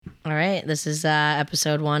All right, this is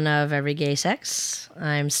episode 1 of Every Gay Sex.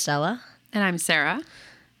 I'm Stella. And I'm Sarah.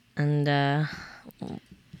 And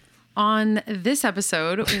on this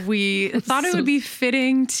episode, we thought it would be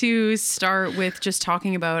fitting to start with just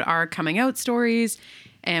talking about our coming out stories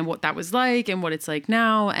and what that was like and what it's like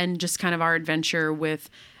now, and just kind of our adventure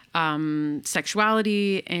with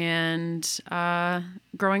sexuality and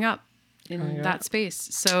growing up in that space.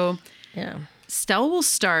 So yeah. Stella will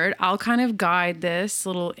start. I'll kind of guide this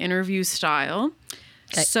little interview style.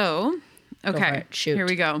 Okay. So, okay, Shoot. Here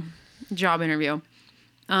we go. Job interview.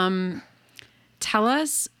 Tell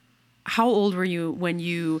us, how old were you when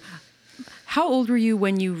you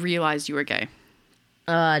realized you were gay?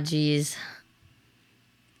 Oh, geez.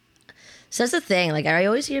 So that's the thing. Like, I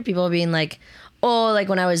always hear people being like, oh, like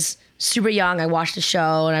when I was super young, I watched a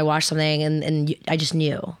show and I watched something and I just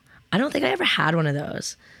knew. I don't think I ever had one of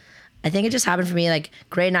those. I think it just happened for me, like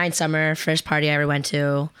grade 9 summer, first party I ever went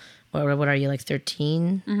to. What are you, like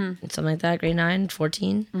 13? Mm-hmm. Something like that, grade 9,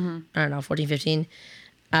 14? Mm-hmm. I don't know, 14, 15.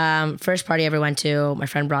 First party I ever went to, my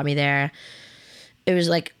friend brought me there. It was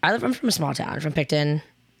like, I'm from a small town, from Picton.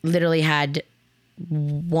 Literally had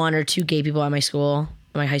 1 or 2 gay people at my school,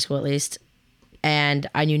 my high school at least. And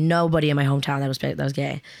I knew nobody in my hometown that was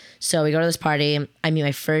gay. So we go to this party. I meet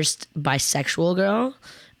my first bisexual girl.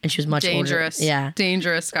 And she was much dangerous. older. Yeah.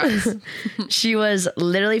 Dangerous, guys. She was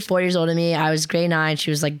literally 4 years older than me. I was grade 9. She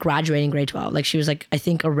was like graduating grade 12. Like she was like, I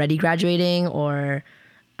think already graduating, or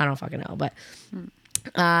I don't fucking know. But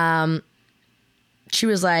she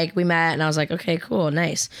was like, we met and I was like, okay, cool,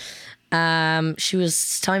 nice. She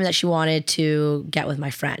was telling me that she wanted to get with my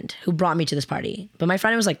friend who brought me to this party. But my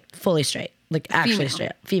friend was like fully straight, like actually Female.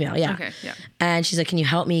 straight. Female, yeah. Okay, yeah. And she's like, can you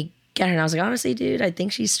help me get her? And I was like, honestly, dude, I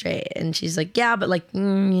think she's straight. And she's like, yeah, but like, you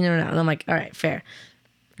never know. And I'm like, all right, fair.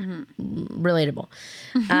 Mm-hmm. Relatable.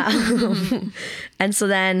 And so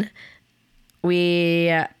then we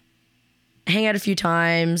hang out a few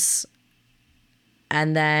times.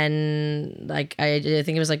 And then like, I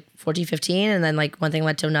think it was like 14, 15. And then like one thing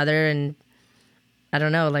led to another. And I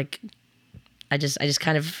don't know, like, I just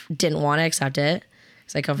kind of didn't want to accept it.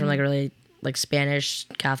 Because I come from like a really like Spanish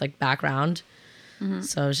Catholic background. Mm-hmm.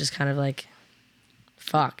 So it was just kind of like,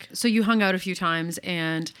 fuck. So you hung out a few times,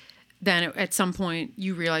 and then at some point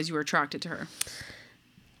you realized you were attracted to her.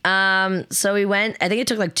 So we went, I think it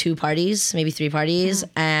took like 2 parties, maybe 3 parties.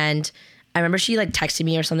 Mm-hmm. And I remember she like texted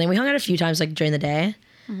me or something. We hung out a few times like during the day.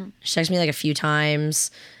 Mm-hmm. She texted me like a few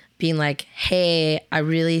times being like, hey, I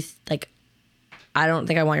really like, I don't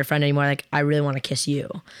think I want your friend anymore. Like, I really want to kiss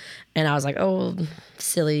you. And I was like, oh,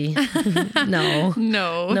 silly. No. And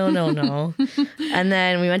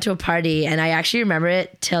then we went to a party, and I actually remember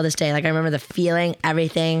it till this day. Like, I remember the feeling,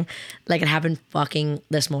 everything, like it happened fucking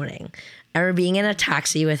this morning. I remember being in a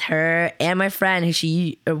taxi with her and my friend who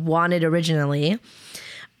she wanted originally.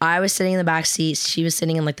 I was sitting in the back seat. She was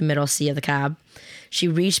sitting in like the middle seat of the cab. She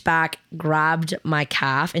reached back, grabbed my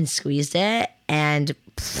calf and squeezed it, and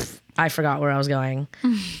I forgot where I was going.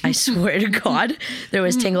 I swear to God, there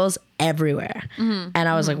was tingles everywhere. Mm-hmm. And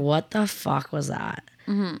I was like, what the fuck was that?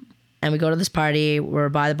 Mm-hmm. And we go to this party. We're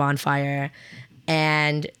by the bonfire.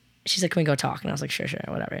 And she's like, can we go talk? And I was like, sure,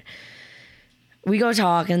 whatever. We go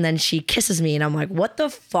talk, and then she kisses me. And I'm like, what the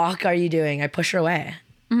fuck are you doing? I push her away.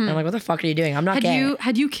 Mm-hmm. And I'm like, what the fuck are you doing? I'm not gay.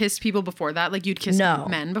 Had you kissed people before that? Like you'd kissed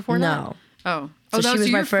men before that? No. Oh. So she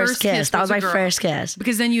was my first kiss. That was my first kiss.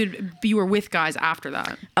 Because then you were with guys after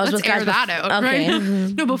that. I was Let's with guys air that out, okay.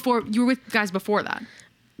 Right? No, before you were with guys before that.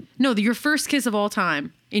 No, your first kiss of all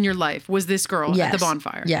time in your life was this girl at the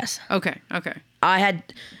bonfire. Yes. Okay.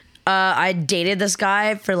 I dated this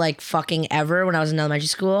guy for like fucking ever when I was in elementary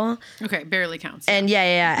school. Okay, barely counts. And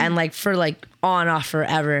yeah, and like for like on off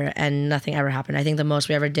forever, and nothing ever happened. I think the most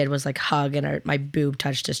we ever did was like hug, and my boob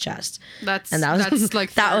touched his chest. That's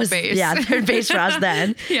like third base. Yeah, third base for us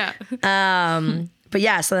then. Yeah. But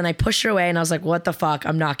yeah, so then I pushed her away, and I was like, "What the fuck?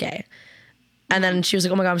 I'm not gay." And then she was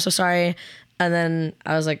like, "Oh my God, I'm so sorry." And then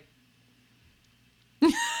I was like,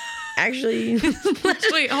 actually,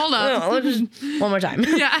 wait, hold on. Let's just, one more time.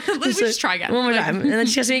 Yeah, let's just try again. One more time. And then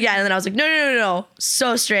she kissed me again. And then I was like, no.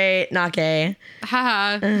 So straight, not gay.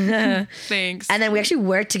 Haha. Thanks. And then we actually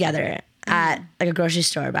worked together at like a grocery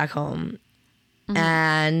store back home. Mm-hmm.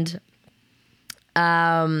 And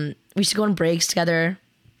we used to go on breaks together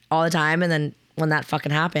all the time. And then when that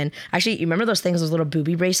fucking happened. Actually, you remember those things, those little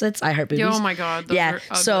booby bracelets? I heart boobies. Oh my God. Those are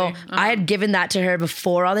ugly. So I had given that to her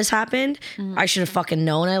before all this happened. Mm-hmm. I should have fucking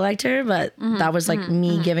known I liked her, but that was like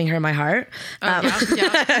me giving her my heart. Yeah.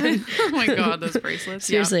 Oh my God, those bracelets.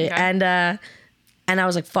 Seriously. Yeah, okay. And I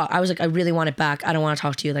was like, fuck. I was like, I really want it back. I don't want to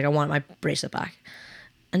talk to you. Like, I want my bracelet back.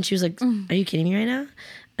 And she was like, are you kidding me right now?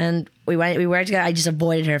 And we worked together. I just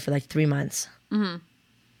avoided her for like 3 months.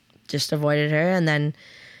 Just avoided her. And then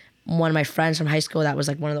one of my friends from high school that was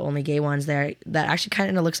like one of the only gay ones there that actually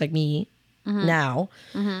kind of looks like me now.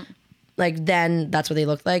 Like then that's what they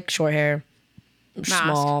looked like. Short hair,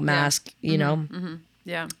 small mask, you know?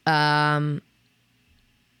 Yeah. And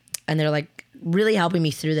they're like really helping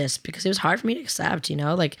me through this because it was hard for me to accept, you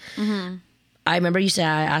know? Like I remember I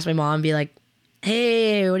asked my mom, be like,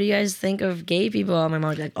 hey, what do you guys think of gay people? And my mom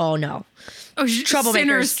was like, oh no. Oh, absolute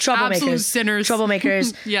sinners.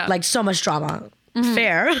 Troublemakers. Yeah. Like so much drama.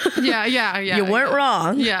 Fair. Yeah. You weren't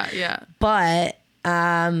wrong. Yeah. But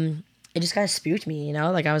it just kind of spooked me, you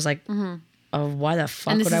know? Like I was like, oh, why the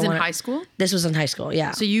fuck And would I this is want in high school? This was in high school,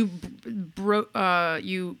 yeah. So you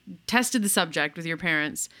you tested the subject with your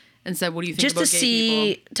parents and said, what do you think just about to gay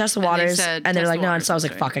see, people? test the waters. And they're like, no. And so I was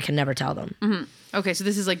like, right? fuck, I can never tell them. Okay, so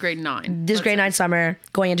this is like grade 9. This is grade 9 summer,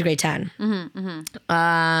 going into grade 10.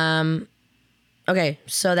 Okay,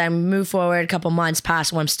 so then move forward a couple months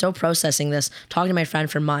past when I'm still processing this, talking to my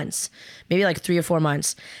friend for months, maybe like 3 or 4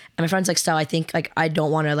 months. And my friend's like, Stella, I think like I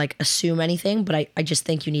don't want to like assume anything, but I just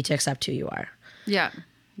think you need to accept who you are. Yeah.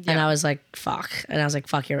 And I was like, fuck. And I was like,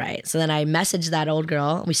 fuck, you're right. So then I messaged that old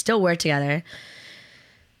girl. And we still work together.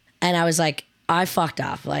 And I was like, I fucked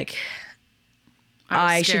up. Like,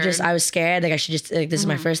 I was scared. Like, I should just, like, this is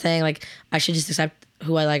my first thing. Like, I should just accept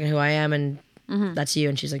who I like and who I am. And that's you.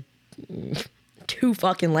 And she's like, too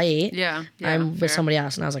fucking late. Yeah. I'm with somebody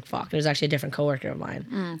else. And I was like, fuck. It was actually a different coworker of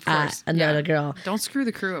mine. Another girl. Don't screw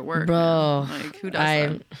the crew at work. Bro. Man. Like, who does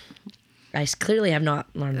that? I clearly have not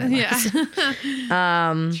learned that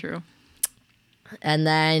lesson. True. And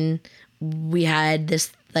then we had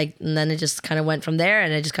this, like, and then it just kind of went from there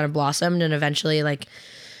and it just kind of blossomed. And eventually, like,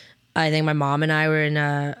 I think my mom and I were in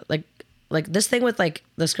like this thing with like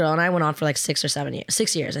this girl and I went on for like 6 or 7 years,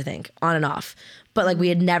 6 years, I think, on and off. But like we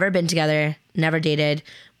had never been together, never dated.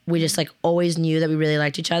 We just like always knew that we really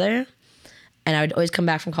liked each other. And I would always come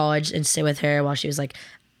back from college and sit with her while she was like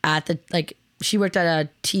at the, like, she worked at a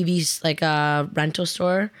TV, like a rental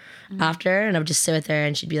store after, and I would just sit with her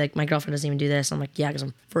and she'd be like, my girlfriend doesn't even do this. I'm like, yeah, because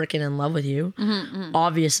I'm freaking in love with you.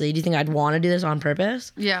 Obviously. Do you think I'd want to do this on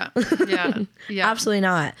purpose? Yeah. Absolutely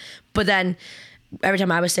not. But then every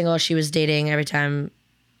time I was single, she was dating. Every time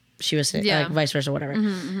she was like vice versa, whatever.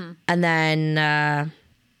 And then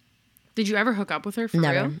did you ever hook up with her for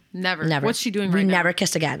never. real? Never. Never. What's she doing right now? We never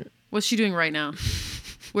kissed again. What's she doing right now?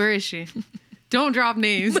 Where is she? Don't drop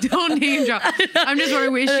names. Don't name drop. I'm just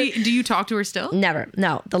wondering, do you talk to her still? Never.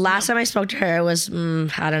 No. The last time I spoke to her was,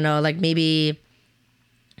 I don't know, like maybe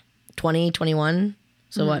 2021.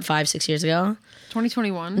 So what, 5-6 years ago?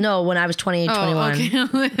 2021? No, when I was 20, 21. Okay.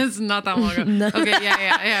 It's not that long ago. No. Okay,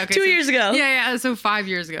 yeah. Okay, 2 years ago. Yeah, so 5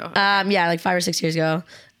 years ago. Yeah, like 5 or 6 years ago.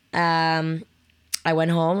 I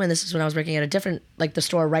went home, and this is when I was working at a different, like the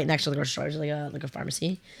store right next to the grocery store. It was like a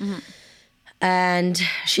pharmacy. And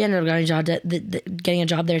she ended up getting a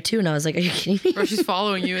job there too. And I was like, are you kidding me? Or she's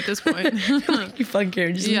following you at this point. You fucking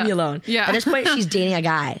care. Just leave me alone. Yeah. At this point, she's dating a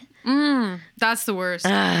guy. That's the worst.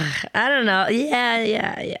 I don't know.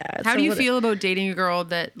 Yeah. How do you feel about dating a girl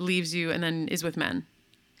that leaves you and then is with men?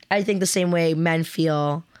 I think the same way men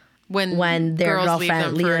feel when their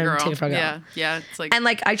girlfriend leave them take it for a girl. Yeah. It's like, and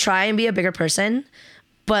like I try and be a bigger person,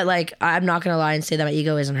 but like I'm not gonna lie and say that my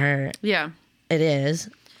ego isn't hurt. Yeah. It is.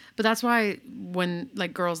 But that's why when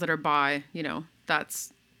like girls that are bi, you know,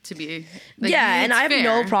 that's to be like, and I have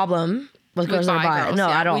no problem with girls that are bi. Girls, no,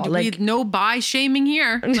 at all. We no bi shaming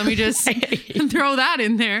here. Let me just throw that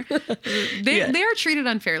in there. They are treated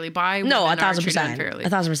unfairly. Bi no, women 1,000%.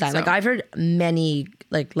 1,000%. So. Like I've heard many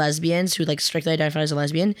like lesbians who like strictly identify as a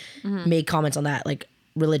lesbian make comments on that like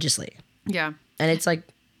religiously. Yeah. And it's like,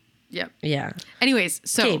 yeah. Anyways,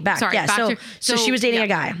 so okay, back. Sorry, yeah, back so she was dating a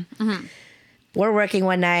guy. We're working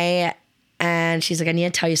one night and she's like, I need to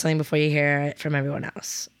tell you something before you hear it from everyone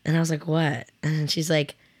else. And I was like, what? And she's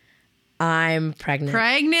like, I'm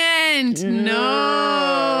pregnant. No.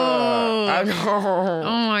 Oh, no.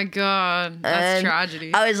 Oh my God. That's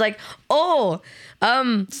tragedy. I was like,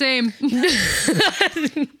 same.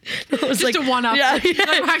 It was just like a one-up. Yeah.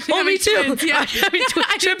 Oh, me too. Twins. Yeah.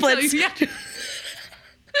 Triplets.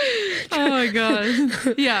 Oh my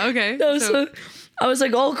God. Yeah, okay. No, so I was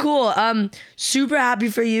like, oh, cool. Super happy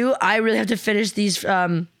for you. I really have to finish this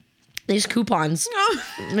these coupons.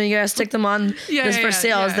 You gotta stick them on this for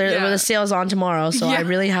sales. The sale's on tomorrow, so I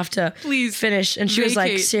really have to finish. And she was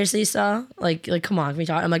like, seriously, Sal? Like, come on, can we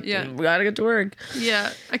talk? I'm like, we gotta get to work.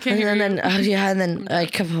 Yeah, I can't hear you. And then a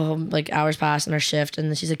couple like hours passed in our shift, and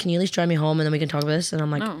then she's like, can you at least drive me home and then we can talk about this? And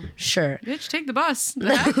I'm like, sure. Bitch, take the bus.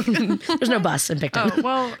 There's no bus in Picton. Oh,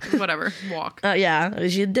 well, whatever. Walk. Yeah,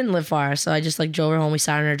 she didn't live far, so I just like drove her home. We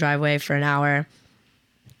sat in her driveway for an hour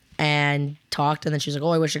and talked, and then she was like,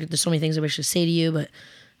 oh, there's so many things I wish to say to you, but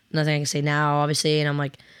nothing I can say now, obviously. And I'm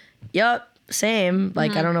like, yep, same.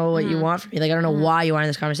 Like, I don't know what you want from me. Like, I don't know why you wanted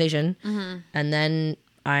this conversation. And then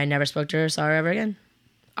I never spoke to her, saw her ever again.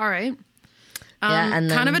 All right. And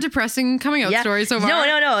then, kind of a depressing coming out story so far.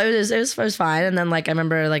 No. It was fine. And then like I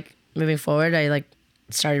remember like moving forward, I like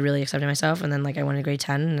started really accepting myself, and then like I went to grade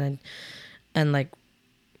 10, and like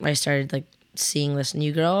I started like seeing this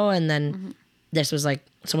new girl, and then this was like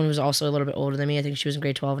someone who was also a little bit older than me. I think she was in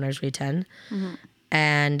grade 12 and I was grade 10.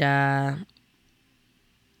 And I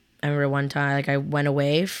remember one time like I went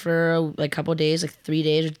away for like a couple of days, like 3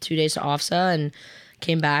 days or 2 days to OFSA, and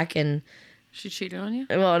came back, and she cheated on you?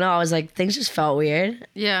 well, no, I was like, things just felt weird.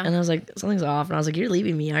 Yeah. And I was like, something's off. And I was like, you're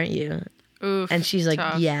leaving me, aren't you? Oof, and she's like,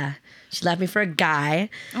 tough. yeah. She left me for a guy.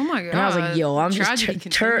 Oh my God. And I was like, yo, I'm Tragedy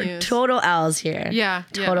just total L's here. Yeah.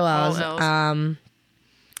 Total L's.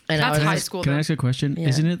 And that's high school. Can I ask a question? Yeah.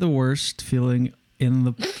 Isn't it the worst feeling in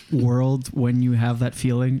the world when you have that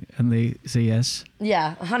feeling and they say yes?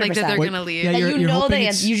 Yeah, 100%. Like that they're going to leave. Yeah, and you know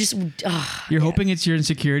they, you just... You're hoping it's your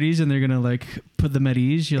insecurities and they're going to like put them at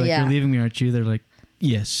ease. You're like, you're leaving me, aren't you? They're like,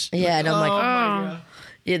 yes. Yeah, and I'm like, my God.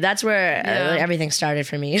 Yeah, that's where everything started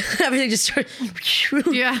for me. Everything just started...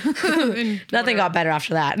 Yeah. Nothing got better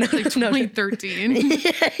after that. Like 2013.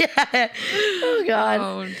 Yeah. Oh, God.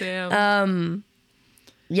 Oh, damn.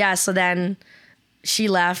 Yeah, so then she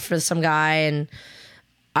left for some guy, and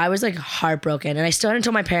I was like heartbroken, and I still hadn't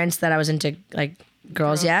told my parents that I was into like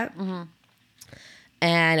girls yet. And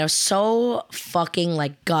I was so fucking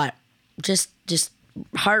like just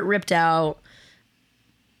heart ripped out,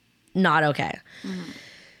 not okay.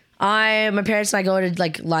 My parents and I go to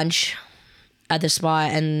like lunch at this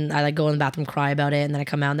spot, and I like go in the bathroom, cry about it, and then I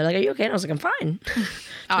come out and they're like, are you okay? And I was like, I'm fine.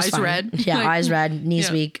 Eyes fine. red. Yeah, Like, eyes red, knees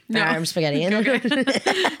weak, arms spaghetti. Yeah.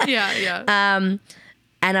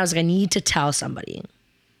 And I was like, I need to tell somebody.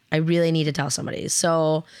 I really need to tell somebody.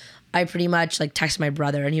 So I pretty much like texted my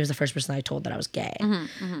brother, and he was the first person I told that I was gay. And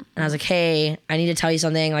I was like, hey, I need to tell you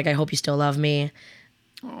something. Like, I hope you still love me.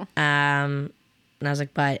 And I was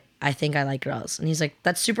like, but I think I like girls. And he's like,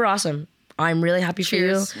 that's super awesome. I'm really happy for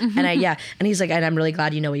you. And and he's like, and I'm really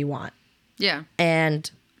glad you know what you want. Yeah. And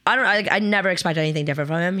I never expected anything different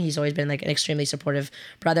from him. He's always been like an extremely supportive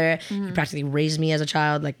brother. He practically raised me as a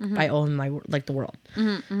child. Like I owe him the world.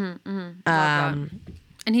 And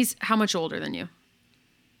he's how much older than you?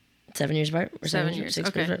 7 years apart. Or 7 years. 6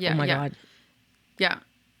 Okay. years apart? Yeah, Oh my yeah. God. Yeah.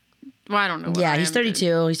 Well, I don't know. Yeah, he's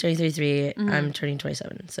 32. He's turning 33. I'm turning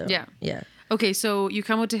 27. So yeah. Okay, so you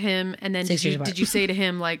come out to him, and then 6 years apart. did you say to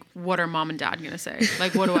him like, "What are mom and dad gonna say?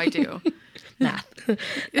 Like, what do I do?" Math.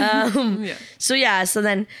 Yeah. So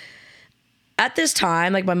then at this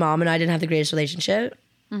time, like my mom and I didn't have the greatest relationship,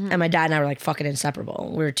 and my dad and I were like fucking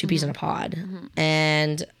inseparable. We were two peas in a pod,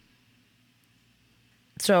 and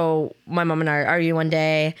so my mom and I argued one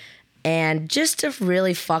day, and just to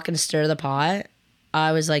really fucking stir the pot,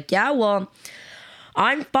 I was like, yeah, well,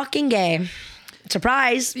 I'm fucking gay.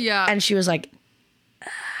 Surprise. Yeah. And she was like,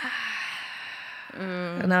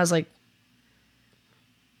 and I was like,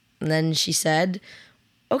 and then she said,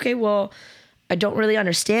 okay, well, I don't really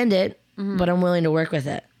understand it, but I'm willing to work with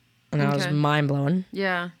it. And I was mind blown.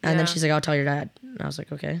 Yeah. And then she's like, I'll tell your dad. And I was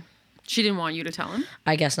like, okay. She didn't want you to tell him.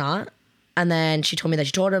 I guess not. And then she told me that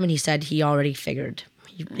she told him, and he said he already figured.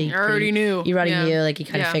 He already knew. He already knew, like he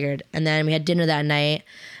kind of figured. And then we had dinner that night,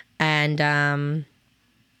 and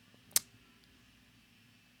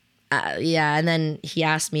and then he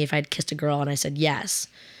asked me if I'd kissed a girl, and I said yes,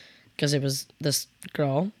 because it was this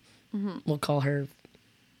girl. We'll call her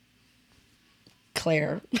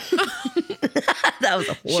Claire. That was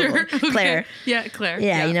a horrible. Sure. Okay. Claire. Yeah, Claire.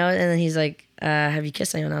 Yeah, you know. And then he's like, "Have you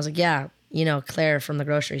kissed anyone?" I was like, "Yeah, Claire from the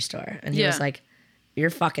grocery store." And he was like,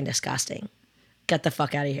 "You're fucking disgusting. Get the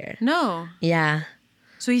fuck out of here." No. Yeah.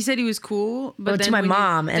 So he said he was cool, but then to my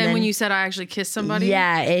mom, and then when you said I actually kissed somebody,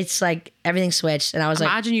 yeah, it's like everything switched, and I was like,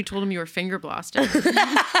 imagine you told him you were finger blasting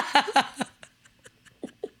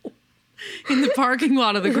in the parking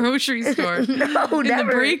lot of the grocery store. No, in never.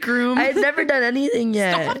 the break room. I had never done anything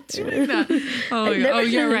yet. Stop doing that. Oh,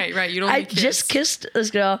 yeah, right. You don't. I just kissed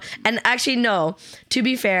this girl, and actually, no. To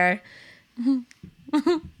be fair,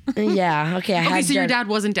 Yeah. Okay. Okay, so your dad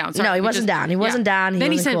wasn't down. Sorry, no, he wasn't down. He wasn't down.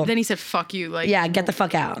 Then he wasn't said. cool. Then he said, "Fuck you." Like, yeah, get the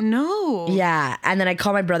fuck out. No. Yeah, and then I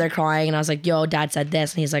called my brother crying, and I was like, "Yo, Dad said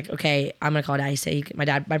this," and he's like, "Okay, I'm gonna call Dad." He said, my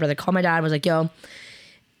brother called my dad and was like, "Yo,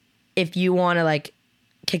 if you want to like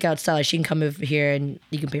kick out Stella, she can come over here and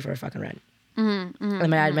you can pay for her fucking rent." And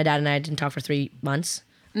my dad and I didn't talk for 3 months.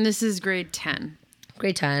 And this is grade 10.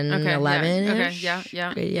 Grade 10, Okay, 11 yeah. ish.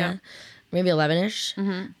 Okay, yeah. Yeah, maybe 11 ish.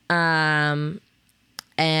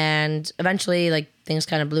 And eventually, like things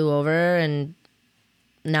kind of blew over, and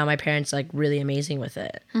now my parents like really amazing with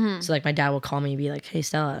it. So like my dad will call me and be like, "Hey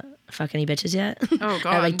Stella, fuck any bitches yet?" Oh God.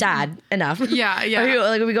 I'm like, "Dad, enough." Yeah.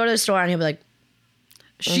 Like we go to the store and he'll be like,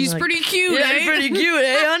 She's like, pretty cute, "Yeah, eh? pretty cute,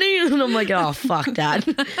 eh, honey?" And I'm like, "Oh fuck, Dad."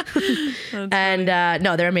 And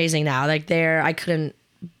no, they're amazing now. Like I couldn't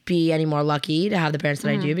be any more lucky to have the parents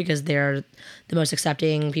that I do, because they're the most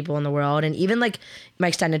accepting people in the world. And even like my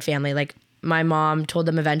extended family, like my mom told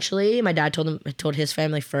them eventually, my dad told his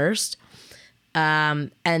family first,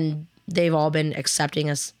 and they've all been accepting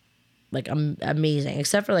us like amazing,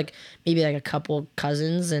 except for like maybe like a couple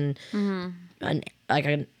cousins and like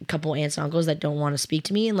a couple aunts and uncles that don't want to speak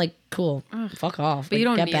to me, and like, cool, fuck off. But like, you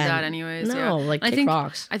don't get need bent. that anyways. No, Yeah. like I kick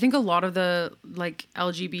rocks. I think a lot of the like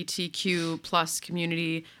LGBTQ plus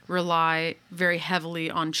community rely very heavily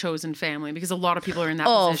on chosen family, because a lot of people are in that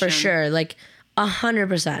Oh, position. for sure, like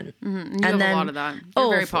 100%. And you have a lot of that. You're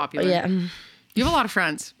very popular. Yeah, You have a lot of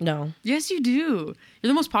friends. no, Yes, you do. You're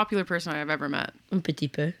the most popular person I've ever met. un petit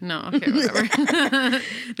peu. No, okay, whatever.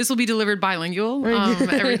 This will be delivered bilingual.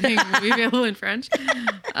 Everything will be available in French.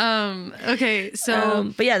 Okay,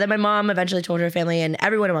 so But yeah, then my mom eventually told her family, and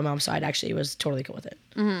everyone on my mom's side actually was totally cool with it.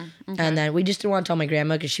 And then we just didn't want to tell my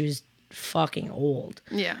grandma because she was fucking old.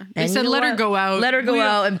 yeah, they And said you know let her what? go out. Let her go We-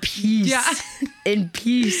 out in peace. Yeah. In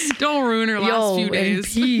peace. Don't ruin her last few In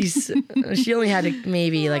days. peace. She only had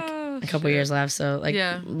maybe like a couple years left, so like,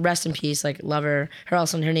 Yeah. rest in peace. Like, love her. Her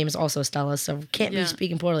name is also Stella, so can't Yeah. be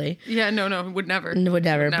speaking poorly. Yeah, no, would never. Would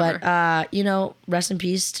never. Would never. But you know, rest in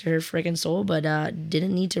peace to her freaking soul. But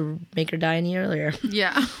didn't need to make her die any earlier.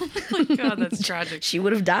 Yeah. Oh my God, that's tragic. She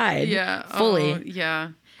would have died. Yeah. fully. Oh, yeah.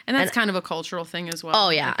 And that's kind of a cultural thing as well. Oh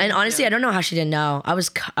yeah, and honestly, I don't know how she didn't know. I was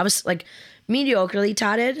like mediocrely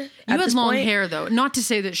tatted. You had long hair though. Not to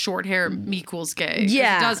say that short hair equals gay. 'Cause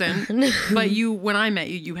Yeah. It doesn't. But when I met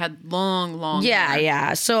you, you had long Yeah, hair.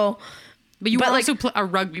 yeah. So But you were But, also a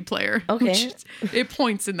rugby player. Okay. which it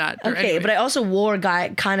points in that direction. okay, but I also wore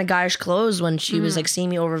kind of guyish clothes when she was like seeing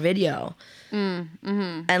me over video.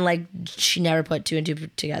 And like she never put two and two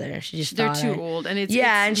together. She just They're thought too old. And it's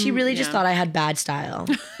and she really just yeah. thought I had bad style.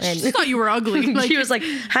 And She thought you were ugly. Like, she was like,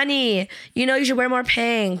 "Honey, you should wear more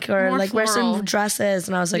pink or More like wear floral. some dresses."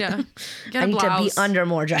 And I was like, Yeah. Get "I a need to be blouse. under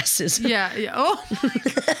more dresses." Yeah. Oh.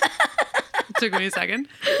 Took me a second.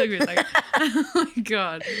 Oh my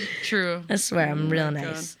God. True. I swear, I'm real my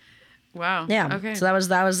God. nice. Wow. Yeah. Okay. So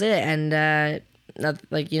that was it, and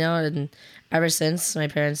and ever since my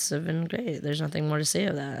parents have been great. There's nothing more to say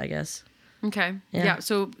of that, I guess. Okay. Yeah.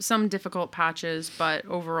 So some difficult patches, but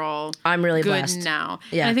overall, I'm really good blessed. now.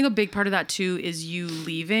 Yeah. And I think a big part of that too is you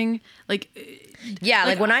leaving. Like, Yeah,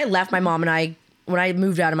 like when I left, my mom and when I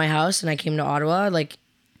moved out of my house and I came to Ottawa, like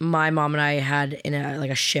my mom and I had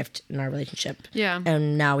a shift in our relationship. Yeah.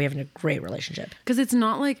 And now we have a great relationship. because it's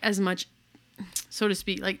not like as much, so to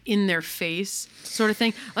speak, like in their face sort of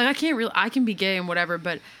thing. Like I can be gay and whatever,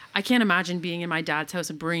 but I can't imagine being in my dad's house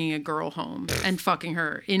and bringing a girl home and fucking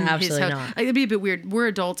her in his Absolutely house. not. Like, it'd be a bit weird. We're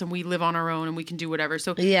adults and we live on our own and we can do whatever.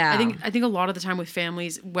 So Yeah. I think a lot of the time with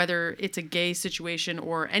families, whether it's a gay situation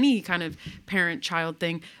or any kind of parent-child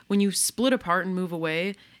thing, when you split apart and move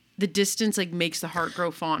away, the distance like makes the heart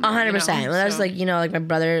grow fonder. 100%. Well, that's So- like my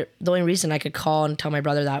brother. The only reason I could call and tell my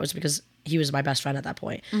brother that was because he was my best friend at that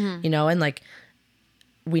point. And like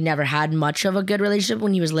we never had much of a good relationship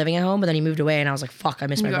when he was living at home, but then he moved away, and I was like, "Fuck, I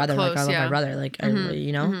miss my got brother. Like I close, love yeah. my brother. Like I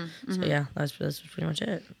really, So yeah, that's pretty much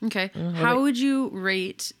it. Okay. How would you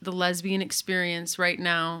rate the lesbian experience right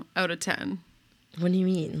now out of 10? What do you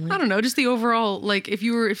mean? I don't know, just the overall, like if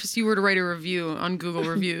you were to write a review on Google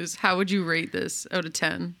reviews, how would you rate this out of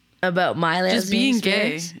 10? About my lesbian Just being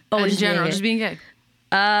gay. experience? In just general, being just being gay.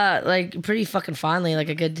 like pretty fucking fondly, like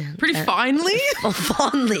a good Pretty finely?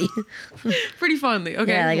 fondly. Pretty fondly.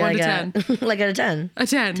 Okay. Yeah, 1 to 10. like a 10. A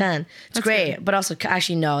 10. 10. It's That's great, good. but also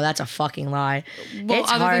actually no, that's a fucking lie. Well, It's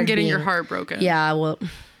other than hard getting your being- heart broken. Yeah, well,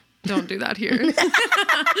 Don't do that here.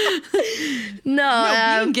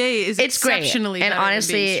 no, Being gay is it's great. exceptionally And better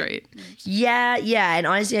honestly, than being straight. yeah, and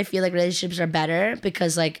honestly, I feel like relationships are better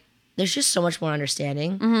because like there's just so much more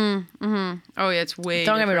understanding. Oh yeah, it's way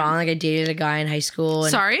Don't get me different. wrong, like I dated a guy in high school.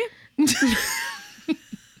 And Sorry?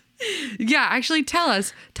 Yeah, actually, tell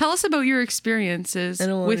us about your experiences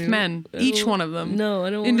with men, each one of them. No, I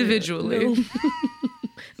don't individually. Want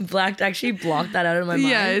no. Actually blocked that out of my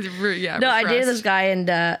mind. Yeah. No, I dated this guy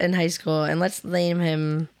in high school, and let's name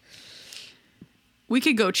him. We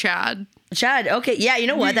could go Chad. Chad. Okay, yeah. You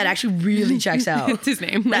know what? That actually really checks out. It's his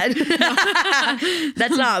name.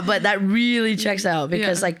 That's not, but that really checks out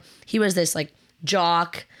because like he was this like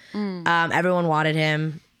jock. Everyone wanted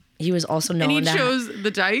him. He was also known. And he chose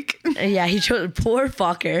the dyke. Yeah, he chose poor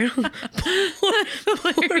fucker. poor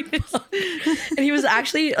fucker. And he was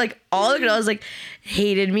actually like all the girls like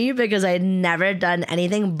hated me because I had never done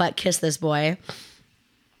anything but kiss this boy.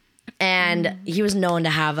 And he was known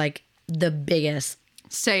to have like the biggest.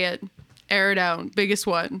 Say it. Air it out. Biggest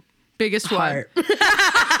one. Biggest heart.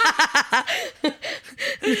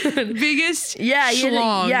 Biggest yeah,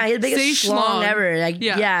 schlong. He had the biggest schlong ever. Like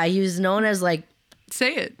yeah, he was known as like.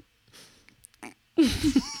 Say it. I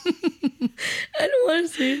don't want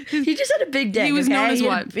to say it. He just had a big dick. He was known as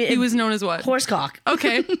what? He was known as what? Horsecock.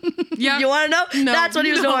 Okay. Yeah. You want to know? No. That's what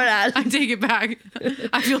he was known as. I take it back.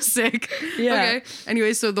 I feel sick. Yeah. Okay.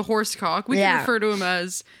 Anyway, so the horsecock. We can refer to him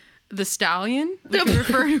as the stallion. We can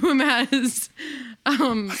refer to him as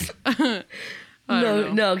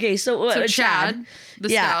No. Okay, so Chad. The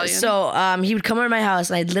stallion. So he would come over to my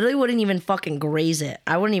house and I literally wouldn't even fucking graze it.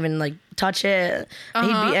 I wouldn't even like touch it. He'd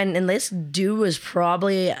be, and this dude was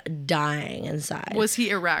probably dying inside. Was he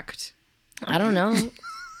erect? I don't know.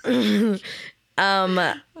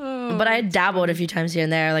 But I dabbled a few times here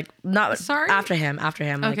and there, like not after him.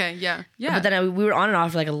 Like, okay, yeah. But then we were on and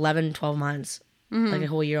off for like 11, 12 months, like a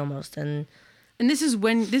whole year almost, And this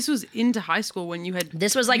was into high school when you had.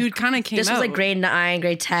 This was like you kind of came. This out. was like grade 9,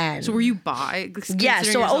 grade 10. So were you bi? Yeah.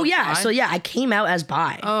 So I came out as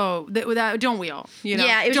bi. Oh, that don't we all? You know?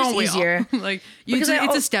 Yeah, it was just easier. Like it's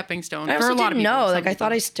a stepping stone for a lot of people. No, like I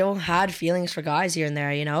thought I still had feelings for guys here and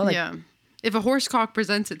there. You know, like yeah. If a horsecock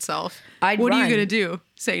presents itself, what are you gonna do?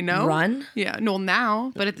 Say no? Run? Yeah. No,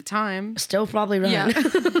 now, but at the time, still probably run. Yeah.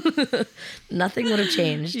 Nothing would have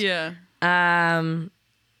changed. Yeah.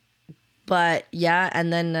 But yeah,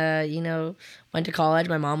 and then went to college.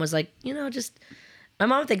 My mom was like, my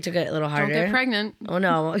mom I think took it a little harder. Don't get pregnant. Oh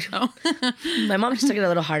no. Oh. My mom just took it a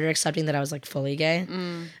little harder, accepting that I was like fully gay.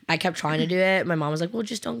 I kept trying to do it. My mom was like, well,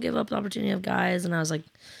 just don't give up the opportunity of guys. And I was like,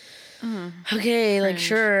 okay, like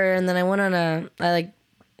sure. And then I went on I like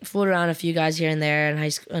fooled around a few guys here and there in high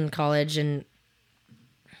school and college, and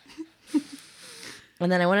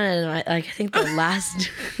then I went on like I think the last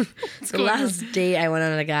date I went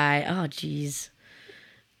on a guy. Oh jeez.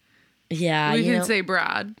 Yeah. We can say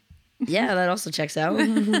Brad. Yeah, that also checks out.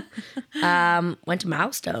 Went to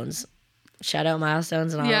Milestones. Shout out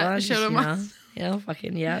Milestones and all that. Yeah, shout out Milestones.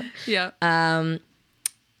 Fucking yeah. Yeah.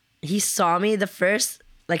 He saw me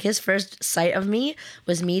his first sight of me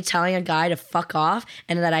was me telling a guy to fuck off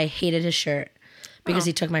and that I hated his shirt because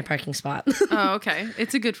he took my parking spot. Oh, okay.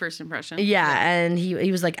 It's a good first impression. Yeah, and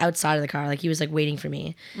he was like outside of the car, like he was like waiting for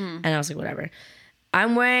me, and I was like, whatever.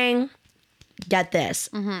 I'm wearing, get this,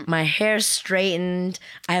 my hair's straightened.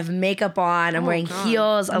 I have makeup on. I'm wearing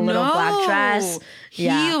heels, a little black dress.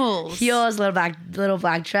 Heels, little black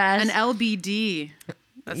dress, an LBD.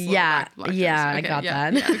 That's black dress. I got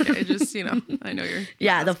that. Yeah, okay, just I know you're.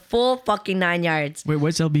 Yeah, the full fucking 9 yards. Wait,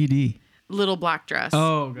 what's LBD? Little black dress.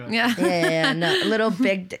 Oh, God. Yeah. Yeah, no, little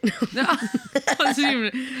big. No.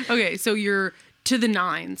 Okay, so you're to the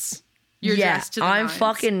nines. You're dressed to the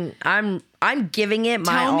nines. I'm giving it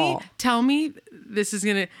my all. Tell me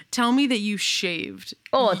that you shaved.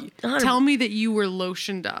 Oh, tell me that you were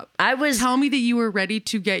lotioned up. Tell me that you were ready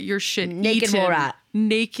to get your shit naked eaten. Morat.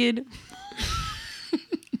 Naked.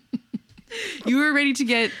 You were ready to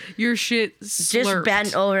get your shit slurped. Just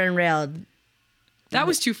bent over and railed. That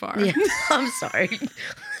was too far. Yeah, I'm sorry.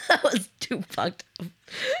 That was too fucked up.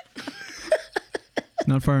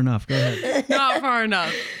 Not far enough. Go ahead. Not far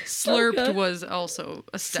enough. Slurped was also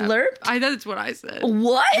a step. Slurped? That's what I said.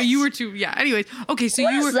 What? But you were too. Yeah. Anyways. Okay. So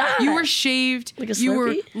you were shaved. Like a you were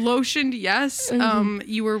Slurpee? Lotioned. Yes.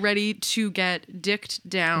 You were ready to get dicked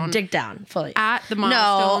down. Dick down fully at the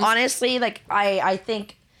Milestones. No, honestly, like I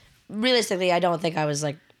think realistically, I don't think I was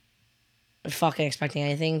like fucking expecting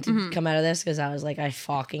anything to come out of this because I was like, I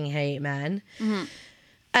fucking hate men.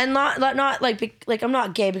 And not like I'm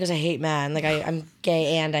not gay because I hate men. Like I'm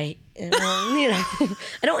gay and I I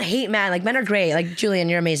don't hate men. Like men are great. Like Julian,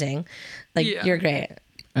 you're amazing. Like you're great.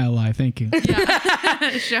 Ally, thank you.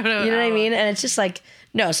 Yeah. Shout out. You know what I mean? And it's just like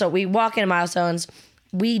no. So we walk into Milestones.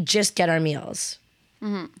 We just get our meals.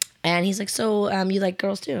 And he's like, so you like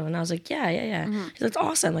girls too? And I was like, yeah. He's like, that's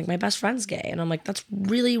awesome. Like my best friend's gay. And I'm like, that's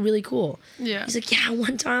really, really cool. Yeah. He's like, yeah,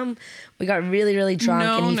 one time we got really, really drunk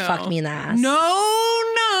and he fucked me in the ass.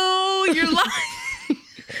 No, you're lying.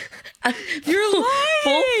 You're lying.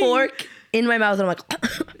 Full fork in my mouth and I'm like,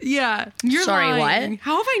 yeah, you're sorry, lying. what?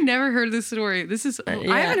 How have I never heard this story? This is, I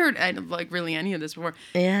haven't heard like really any of this before.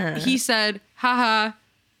 Yeah. He said, haha,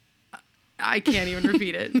 I can't even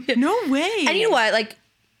repeat it. No way. And you know what? Like,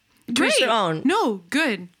 great. their own. No,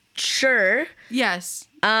 good. Sure. Yes.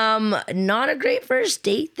 Not a great first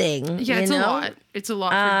date thing. Yeah, it's a lot. It's a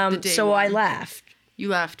lot for the day So one. I left. You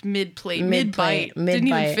left mid-plate, mid-bite. Didn't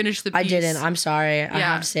even finish the piece. I didn't. I'm sorry. I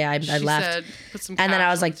have to say I left. Said, put some and then cash I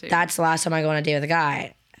was on like, the table. that's the last time I go on a date with a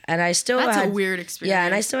guy. And I still That's had, a weird experience. Yeah,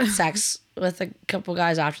 and I still had sex with a couple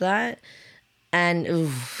guys after that. And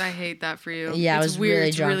oof. I hate that for you. Yeah, It's I was weird. really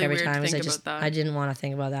It's drunk really every weird to time. think about that. I didn't want to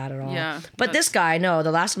think about that at all. Yeah, But this guy, no,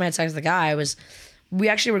 the last time I had sex with the guy was, we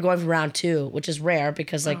actually were going for round 2, which is rare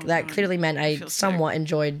because that God. clearly meant I somewhat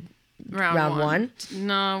enjoyed round one.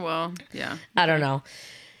 No, well, yeah. I don't know.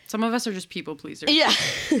 Some of us are just people pleasers. Yeah.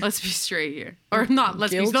 Let's be straight here. Or not,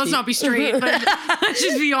 let's Guilty. not be straight, but let's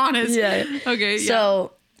just be honest. Yeah. Okay, yeah.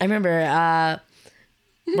 So I remember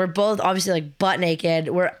we're both obviously like butt naked.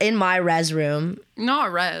 We're in my res room.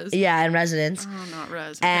 Not res. Yeah, in residence. Oh, not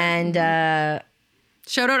res. Okay. And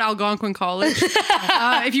shout out Algonquin College.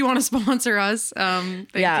 If you want to sponsor us,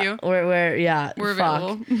 thank you. We're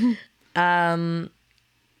available.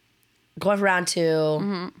 Going for round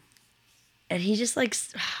 2. And he just like,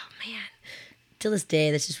 oh man, till this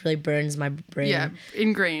day, this just really burns my brain. Yeah,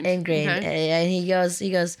 ingrained. Okay. And he goes,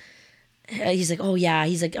 he's like, oh yeah,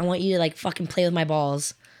 he's like, I want you to like fucking play with my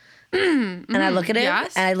balls. And I look at him,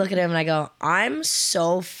 yes. and I look at him, and I go, I'm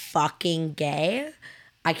so fucking gay.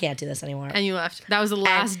 I can't do this anymore. And you left. That was the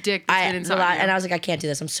last dick that's been inside you. And I was like, I can't do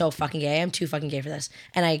this. I'm so fucking gay. I'm too fucking gay for this.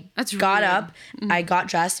 And I That's got rude. up, I got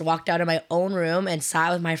dressed, walked out of my own room, and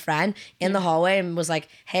sat with my friend in the hallway and was like,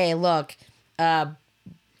 hey, look,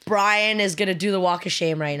 Brian is gonna do the walk of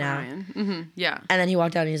shame right now. Yeah. And then he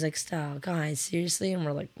walked out and he's like, stop, guys, seriously? And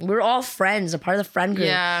we're all friends, a part of the friend group.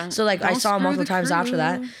 Yeah. So like I Don't saw him screw multiple the times after crew.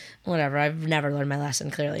 that. Whatever. I've never learned my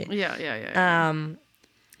lesson, clearly. Yeah.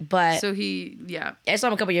 But So he, yeah. I saw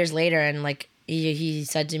him a couple years later and like he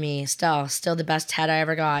said to me, still the best head I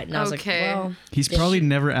ever got. And I was Okay. like, well, He's probably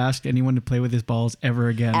never asked anyone to play with his balls ever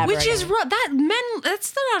again. Ever. Which is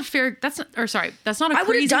that's not fair. That's not a I would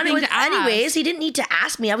crazy have done it thing with to ask. anyways. He didn't need to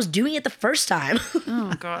ask me. I was doing it the first time.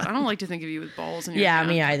 Oh god, I don't like to think of you with balls in your Yeah, hand.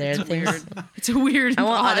 me either. It's weird. It's a weird. I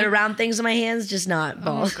want thought. other round things in my hands, just not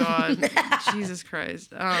balls. Oh god, Jesus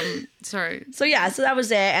Christ. Sorry. So that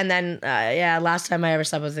was it. And then last time I ever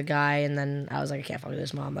slept with a guy, and then I was like, I can't fuck with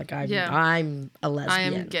this mom. Like I'm a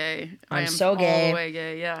lesbian. I am gay. I am so all gay. the way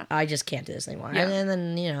gay. Yeah. I just can't do this anymore. Yeah. And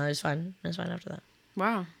then it was fun. It was fine after that.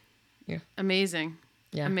 Wow. Yeah. Amazing.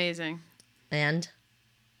 Yeah. Amazing. And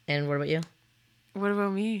what about you? What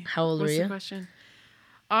about me? How old What's were the you? question?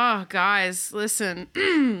 Oh, guys, listen.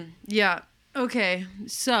 Yeah. Okay.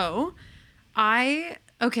 So, my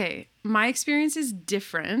experience is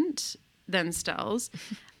different than Stell's.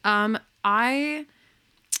 I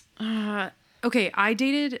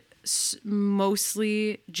dated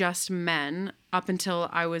mostly just men up until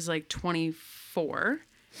I was like 24,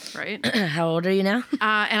 right? How old are you now?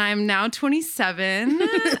 And I'm now 27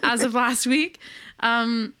 as of last week.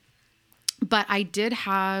 But I did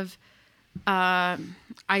have, I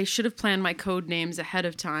should have planned my code names ahead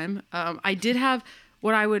of time. I did have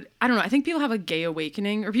I don't know. I think people have a gay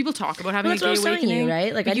awakening, or people talk about having a gay awakening,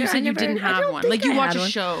 right? Like but you said you didn't have one. Like you watch a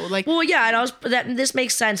show, like well, yeah, and this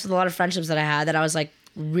makes sense with a lot of friendships that I had that I was like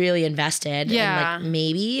really invested. Yeah. And, like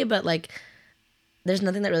maybe, but like there's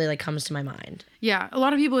nothing that really like comes to my mind. yeah. A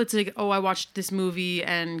lot of people, it's like, oh, I watched this movie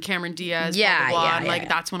and Cameron Diaz, blah, blah, blah, and like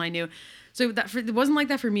that's when I knew. So it wasn't like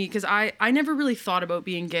that for me because I never really thought about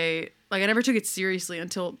being gay. Like I never took it seriously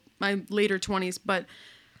until my later 20s, but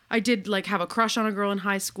I did like have a crush on a girl in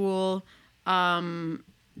high school. Can't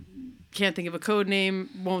think of a code name.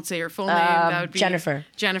 Won't say her full name. That would be Jennifer.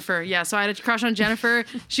 Jennifer. Yeah. So I had a crush on Jennifer.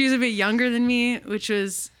 She was a bit younger than me, which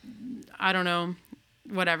was, I don't know,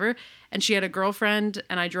 whatever. And she had a girlfriend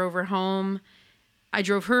and I drove her home. I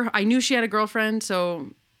knew she had a girlfriend. So,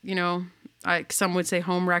 some would say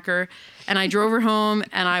home wrecker. And I drove her home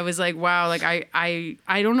and I was like, wow, like I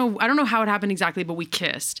don't know how it happened exactly, but we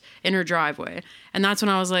kissed in her driveway. And that's when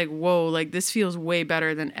I was like, whoa, like this feels way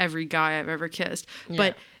better than every guy I've ever kissed. Yeah.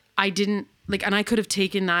 But I didn't like, and I could have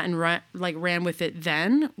taken that and ran with it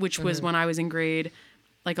then, which was when I was in grade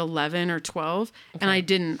like 11 or 12. Okay. And I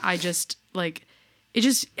didn't, I just like,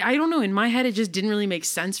 I don't know, in my head, it just didn't really make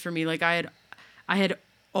sense for me. Like I had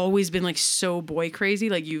always been like so boy crazy.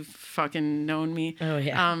 Like you've fucking known me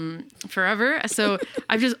forever. So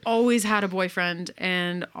I've just always had a boyfriend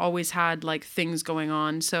and always had like things going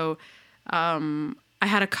on. So I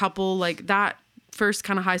had a couple like that first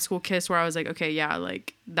kind of high school kiss where I was like, okay, yeah,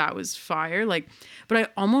 like that was fire. Like, but I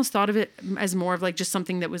almost thought of it as more of like just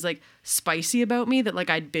something that was like spicy about me, that like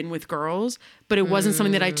I'd been with girls, but it wasn't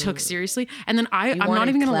something that I took seriously. And then I'm not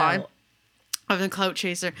even gonna lie. I'm a clout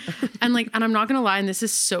chaser. And I'm not gonna lie, and this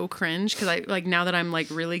is so cringe because I like, now that I'm like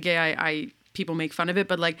really gay, I people make fun of it,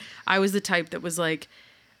 but like I was the type that was like,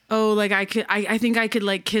 oh, like I think I could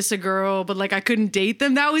like kiss a girl, but like I couldn't date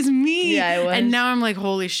them. That was me. Yeah, it was. And now I'm like,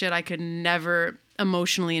 holy shit, I could never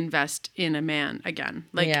emotionally invest in a man again.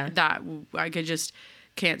 Like that, I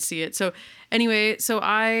can't see it. So anyway,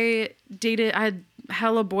 I had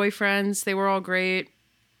hella boyfriends. They were all great.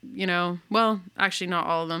 You know, well, actually not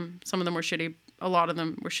all of them. Some of them were shitty. A lot of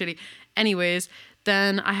them were shitty. Anyways,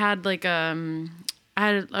 then I had like, I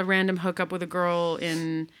had a random hookup with a girl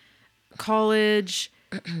in college.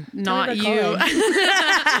 Not you.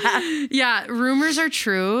 Yeah, rumors are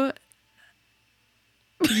true.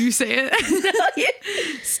 You say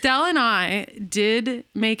it. Stell and I did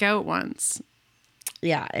make out once.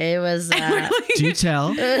 Yeah, it was. Do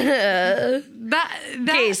tell. Okay,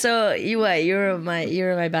 so you were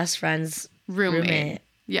my best friend's roommate.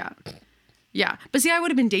 Yeah. But see, I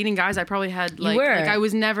would have been dating guys. I probably had like I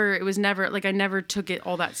was never. It was never like I never took it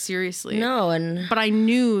all that seriously. No, but I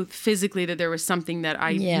knew physically that there was something that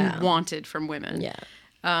I wanted from women. Yeah.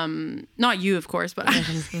 Not you, of course, but.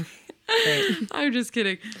 I'm just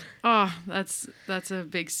kidding. Oh, that's a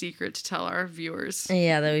big secret to tell our viewers.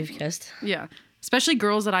 Yeah, that we've kissed. Yeah. Especially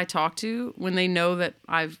girls that I talk to when they know that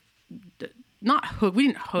I've not hooked. We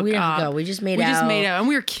didn't hook up. We just made out. We just made out, and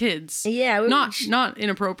we were kids. Yeah, not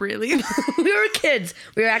inappropriately. We were kids.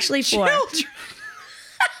 We were actually 4. Children.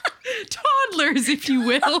 Toddlers, if you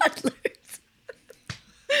will. Toddlers.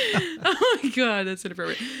 Oh my god, that's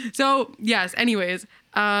inappropriate. So yes. Anyways,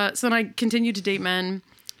 so then I continued to date men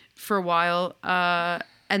for a while,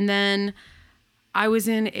 and then I was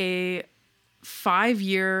in a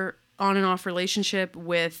 5-year on and off relationship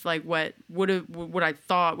with like what I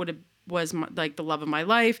thought was like the love of my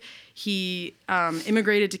life. He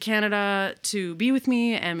immigrated to Canada to be with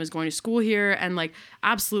me and was going to school here, and like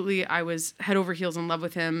absolutely I was head over heels in love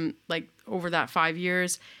with him like over that 5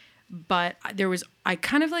 years. But I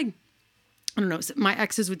kind of like, I don't know, my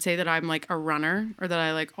exes would say that I'm like a runner, or that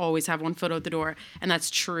I like always have one foot out the door, and that's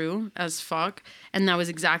true as fuck. And that was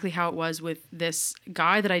exactly how it was with this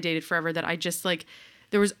guy that I dated forever, that I just like,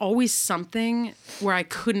 there was always something where I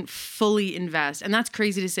couldn't fully invest. And that's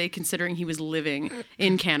crazy to say considering he was living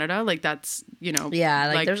in Canada. Like that's, you know.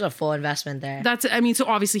 Yeah, like there's a full investment there. So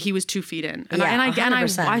obviously he was 2 feet in. And, yeah,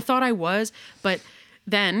 I thought I was. But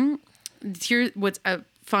then here's what's a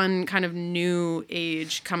fun kind of new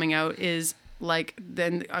age coming out is like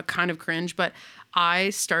then a kind of cringe. But I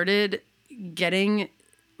started getting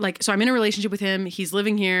like, so I'm in a relationship with him. He's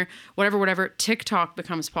living here, whatever. TikTok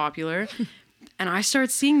becomes popular. And I start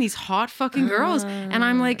seeing these hot fucking girls, and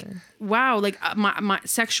I'm like, wow, like my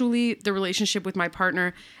sexually, the relationship with my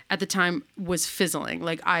partner at the time was fizzling.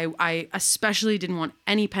 Like I especially didn't want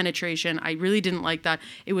any penetration. I really didn't like that.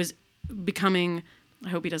 It was becoming, I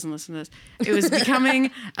hope he doesn't listen to this. It was becoming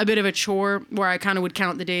a bit of a chore where I kind of would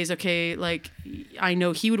count the days. Okay, like I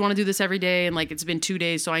know he would want to do this every day, and like it's been 2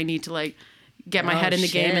 days, so I need to like get my head in the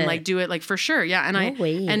game and like do it like for sure. Yeah. And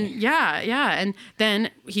and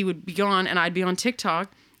then he would be gone and I'd be on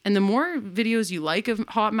TikTok, and the more videos you like of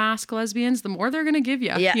hot mask lesbians, the more they're going to give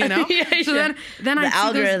you, you know? So then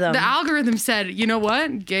the algorithm said, you know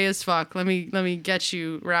what? Gay as fuck. Let me get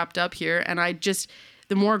you wrapped up here. And I just,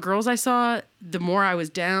 the more girls I saw, the more I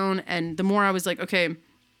was down, and the more I was like, okay,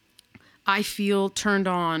 I feel turned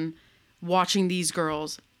on watching these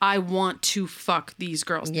girls. I want to fuck these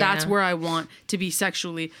girls. Yeah. That's where I want to be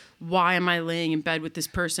sexually. Why am I laying in bed with this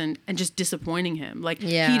person and just disappointing him? Like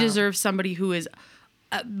he deserves somebody who is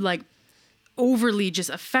like overly just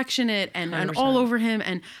affectionate and all over him.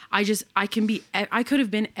 And I could have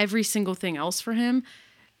been every single thing else for him.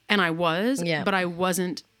 And I was, but I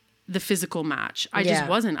wasn't the physical match. I just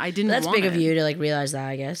wasn't. I didn't want it. That's big of you to like realize that,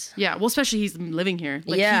 I guess. Yeah. Well, especially he's living here.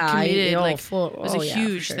 Like he committed, it was a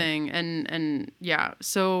huge thing. And yeah.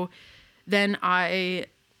 So then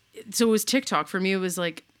so it was TikTok. For me, it was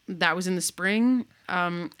like, that was in the spring.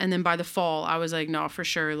 And then by the fall, I was like, no, for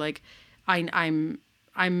sure. Like I'm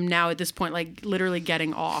now at this point, like literally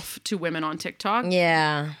getting off to women on TikTok.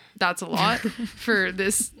 Yeah. That's a lot for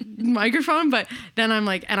this microphone, but then I'm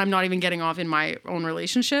like, and I'm not even getting off in my own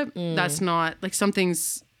relationship. That's not like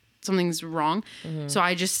something's wrong. So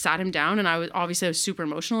I just sat him down, and I was super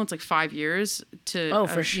emotional. It's like 5 years to,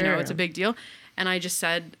 for sure. You know, it's a big deal. And I just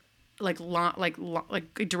said, like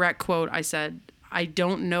a direct quote. I said, I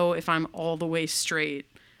don't know if I'm all the way straight,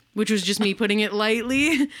 which was just me putting it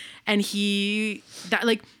lightly. And you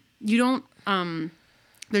don't,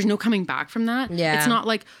 there's no coming back from that. Yeah. It's not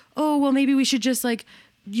like, oh, well, maybe we should just like,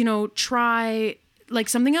 you know, try like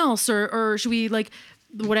something else or should we like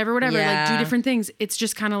whatever, like do different things. It's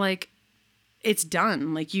just kind of like, it's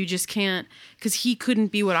done. Like you just can't, because he couldn't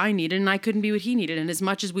be what I needed and I couldn't be what he needed. And as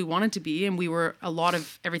much as we wanted to be, and we were a lot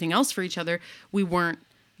of everything else for each other, we weren't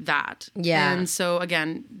that. Yeah. And so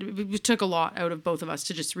again, it took a lot out of both of us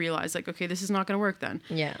to just realize like, okay, this is not going to work then.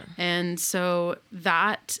 Yeah. And so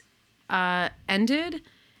that ended.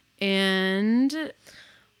 And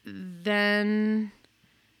then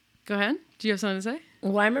go ahead. Do you have something to say?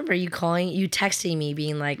 Well, I remember you texting me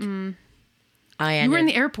being like, you were in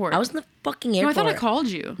the airport. I was in the fucking airport. No, I thought I called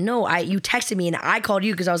you. No, you texted me and I called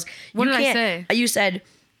you because I was. What did I say? You said,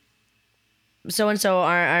 so and so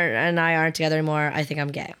and I aren't together anymore. I think I'm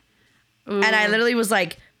gay. Ooh. And I literally was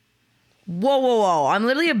like, whoa. I'm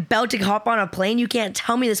literally about to hop on a plane. You can't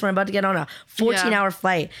tell me this when I'm about to get on a 14-hour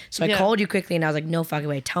flight. So I called you quickly and I was like, no fucking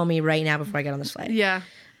way. Tell me right now before I get on this flight. Yeah.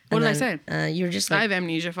 What did I say? You were just like, I have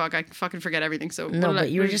amnesia. Fuck, I fucking forget everything. So no,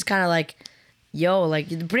 but you were just kind of like, yo, like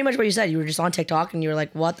pretty much what you said. You were just on TikTok and you were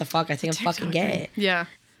like, what the fuck? I think I'm fucking gay. Yeah.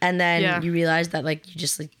 And then you realized that like you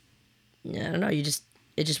just like, I don't know, it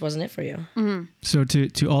just wasn't it for you. Mm-hmm. So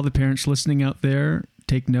to all the parents listening out there,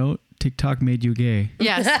 take note. TikTok made you gay.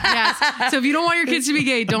 Yes. So if you don't want your kids to be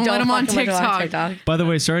gay, don't let them on TikTok. By the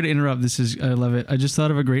way, sorry to interrupt. I love it. I just thought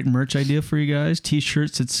of a great merch idea for you guys.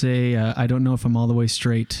 T-shirts that say, I don't know if I'm all the way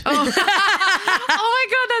straight. Oh, oh my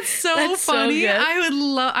God. That's so funny. So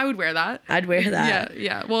I would wear that. I'd wear that.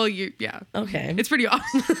 Yeah. Well, okay. It's pretty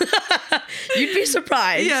awesome. You'd be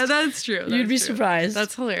surprised. Yeah, that's true. You'd be surprised.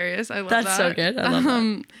 That's hilarious. I love that. That's so good. I love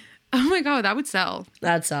that. Oh my God, that would sell.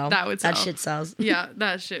 That would sell. That shit sells. Yeah,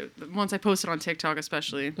 that shit. Once I post it on TikTok,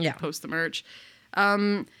 especially. Yeah. Post the merch.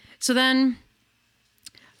 So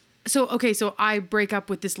I break up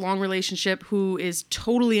with this long relationship who is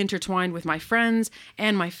totally intertwined with my friends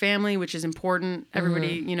and my family, which is important.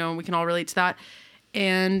 Everybody, you know, we can all relate to that.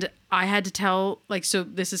 And I had to tell, like, so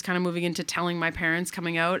this is kind of moving into telling my parents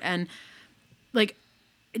coming out. And like,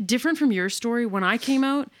 different from your story, when I came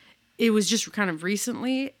out, it was just kind of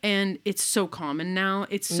recently, and it's so common now.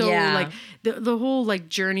 It's so like the whole like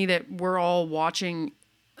journey that we're all watching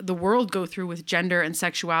the world go through with gender and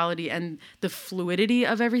sexuality and the fluidity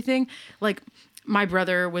of everything. Like my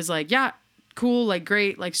brother was like, yeah, cool, like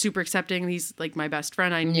great, like super accepting. He's like my best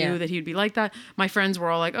friend. I knew that he'd be like that. My friends were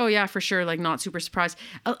all like, oh yeah, for sure. Like not super surprised.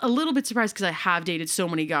 A little bit surprised because I have dated so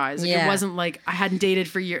many guys. Like it wasn't like I hadn't dated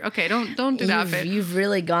for years. Okay, don't do that, babe. You've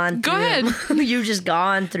really gone through. Go ahead. You've just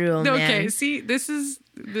gone through them, man. Okay, see, this.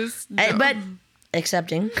 No. But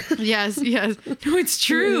accepting. Yes. No, it's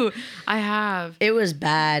true. I have. It was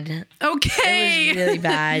bad. Okay. It was really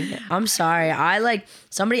bad. I'm sorry.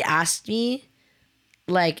 Somebody asked me,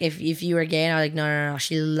 like, if you were gay, and I was like, no,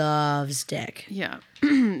 she loves dick. Yeah.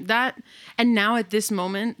 That, and now at this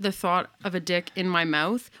moment, the thought of a dick in my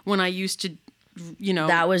mouth, when I used to, you know.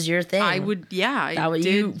 That was your thing. I would,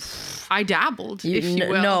 I dabbled, if you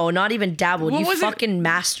will. No, not even dabbled. You fucking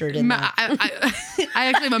mastered in that. I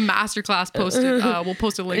actually have a masterclass posted. We'll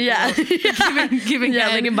post a link. Yeah. Giving yeah,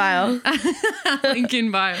 link in bio. Link in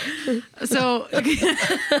bio. So,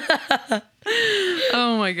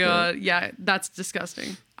 oh my God. Yeah, that's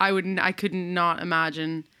disgusting. I could not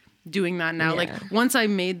imagine doing that now. Yeah. Like once I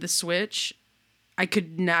made the switch, I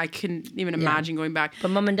couldn't even imagine going back.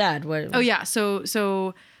 But mom and dad, what? Oh yeah.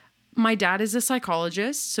 So my dad is a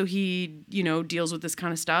psychologist, so he, you know, deals with this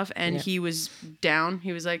kind of stuff, and he was down.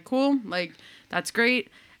 He was like, cool, like that's great.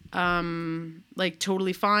 Like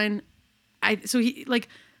totally fine. So he like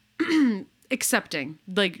accepting,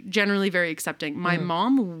 like generally very accepting. My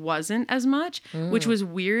mom wasn't as much, which was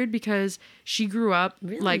weird because she grew up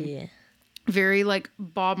like very like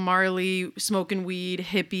Bob Marley, smoking weed,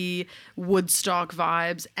 hippie, Woodstock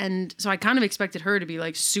vibes. And so I kind of expected her to be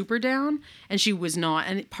like super down, and she was not.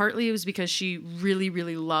 And partly it was because she really,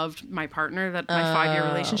 really loved my partner, my 5-year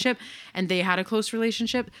relationship, and they had a close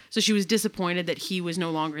relationship. So she was disappointed that he was no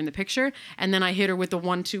longer in the picture. And then I hit her with the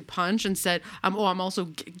 1-2 punch and said, I'm also,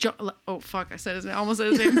 oh fuck, I said his name, I almost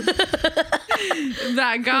said his name.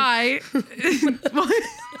 That guy.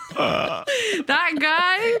 That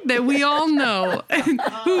guy that we all know,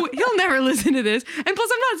 who he'll never listen to this. And plus,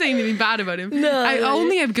 I'm not saying anything bad about him. No. I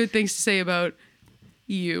only have good things to say about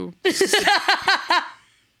you.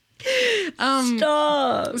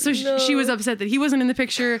 Stop. So she was upset that he wasn't in the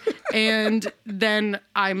picture. And then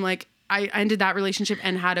I'm like, I ended that relationship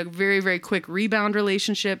and had a very, very quick rebound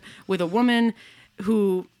relationship with a woman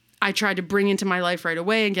who I tried to bring into my life right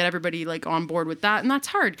away and get everybody like on board with that. And that's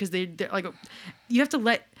hard because they're like, you have to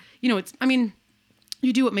let, it's, I mean,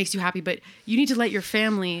 you do what makes you happy, but you need to let your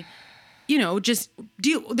family, just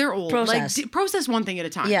deal. They're old. Process. Like process one thing at a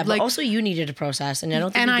time. Yeah, but like, also you needed to process, and I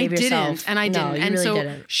don't think and you I gave yourself. didn't. And I didn't. No, you and really so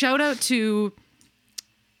didn't. shout out to,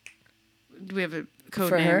 do we have a code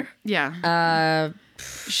For name? her? Yeah.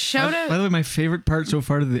 Shout out. By the way, my favorite part so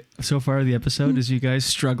far of the episode is you guys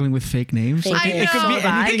struggling with fake names. Fake Like, names. it could be So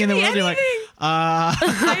bad. anything in the It could world. be You're like,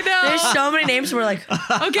 I know. There's so many names we're like,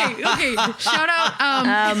 Okay. Shout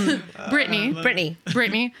out Brittany.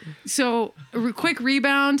 Brittany. So quick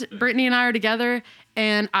rebound. Brittany and I are together,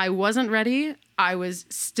 and I wasn't ready. I was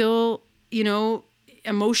still,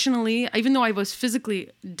 emotionally, even though I was physically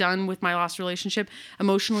done with my last relationship,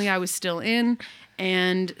 emotionally I was still in.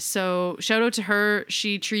 And so shout out to her.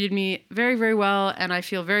 She treated me very, very well, and I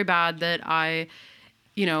feel very bad that I,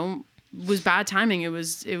 was bad timing. It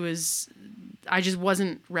was I just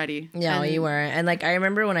wasn't ready. No, And you weren't. And like I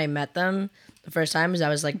remember when I met them the first time, I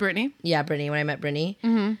was like, Brittany. Yeah, Brittany. When I met Brittany,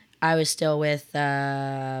 I was still with.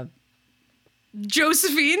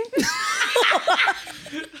 Josephine.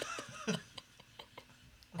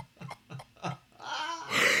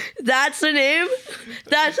 That's the name.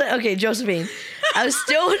 Okay, Josephine. I was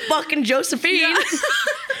still with fucking Josephine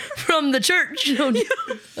from the church.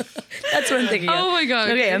 That's what I'm thinking of. Oh my god.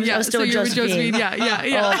 Okay, I'm still so with you're Josephine.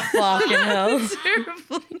 Yeah. Oh fucking hell!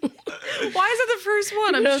 Terrible. Why is it the first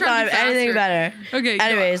one? I'm No just trying to time. be Anything faster. better. Okay.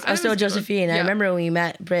 Anyways, go. I'm still with Let's go. Josephine. I Yeah. remember when we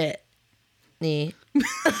met Brittany.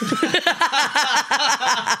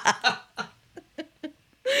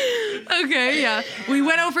 Okay, yeah. We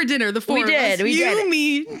went out for dinner, the four We of did, us. we you, did.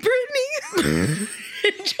 me, Brittany.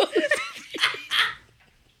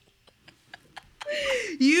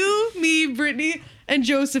 You, me, Brittany, and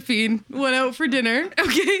Josephine went out for dinner.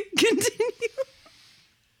 Okay, continue.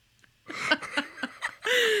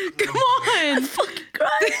 Come on.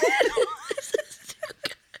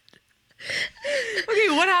 Okay,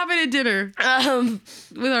 what happened at dinner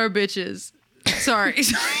with our bitches? Sorry.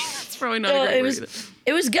 It's probably not a great word.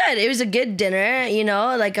 It was good. It was a good dinner,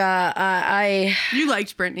 like I You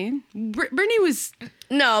liked Brittany. Brittany was...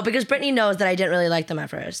 no, because Brittany knows that I didn't really like them at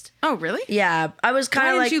first. Oh, really? Yeah, I was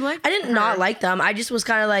kind Why of didn't like you like I didn't her? not like them. I just was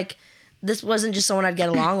kind of like this wasn't just someone I'd get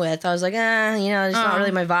along with. I was like, it's not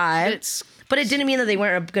really my vibe. But it didn't mean that they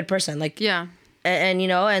weren't a good person. Like Yeah.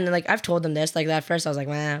 and like I've told them this. Like at first I was like,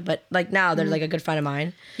 but like now they're like a good friend of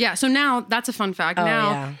mine. Yeah, so now, that's a fun fact. Now,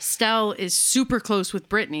 yeah. Stell is super close with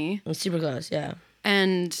Brittany. I'm super close. Yeah.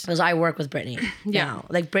 And Because I work with Brittany. Yeah. now.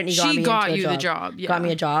 Like Brittany got me she got into you a the job. Yeah. Got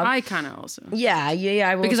me a job. I kind of also. yeah.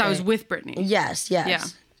 I will Because I say. was with Brittany. Yes. Yeah.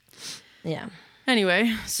 Yeah.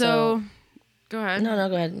 Anyway, so go ahead. No,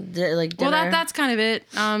 go ahead. Like dinner. Well, that's kind of it.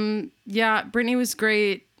 Yeah, Brittany was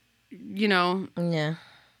great. Yeah.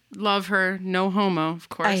 Love her. No homo, of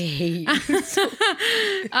course. I hate you.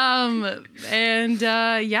 And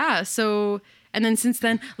yeah, so, and then since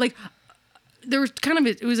then, like, there was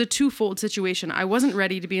it was a twofold situation. I wasn't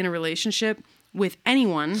ready to be in a relationship with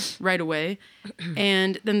anyone right away.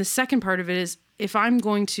 And then the second part of it is, if I'm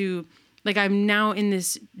going to, like, I'm now in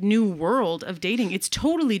this new world of dating. It's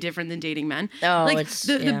totally different than dating men. Oh, like it's-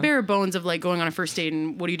 the yeah. bare bones of like going on a first date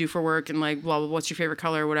and what do you do for work and like blah blah. What's your favorite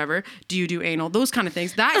color or whatever? Do you do anal? Those kind of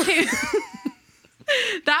things. That came,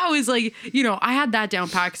 that was like, I had that down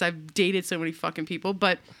pat because I've dated so many fucking people.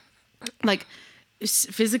 But like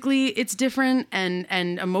physically, it's different and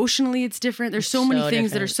emotionally, it's different. There's so many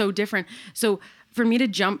things that are different. so different. So for me to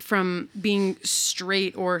jump from being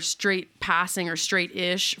straight or straight passing or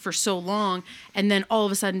straight-ish for so long and then all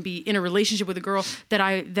of a sudden be in a relationship with a girl that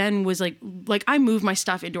I then was like I moved my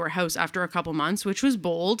stuff into her house after a couple months, which was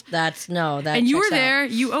bold. That And you were checks out. there.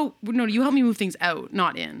 You helped me move things out,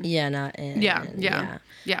 not in. Yeah, not in. Yeah.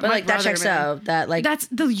 But my like that brother, checks man. out. That like That's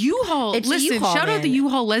the U-Haul. It's the Listen, U-Haul, shout out the man.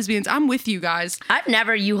 U-Haul lesbians. I'm with you guys. I've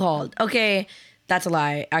never U-hauled. Okay, that's a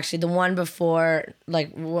lie. Actually, the one before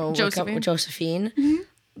like Josephine? with Josephine,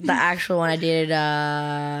 the actual one I dated.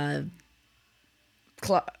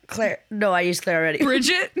 Claire. No, I used Claire already.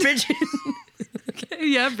 Bridget. Bridget.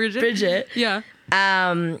 Yeah, Bridget. Bridget. Yeah.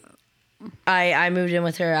 I moved in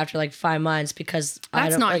with her after like 5 months because I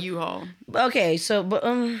That's don't, not like, U-Haul. Okay, so but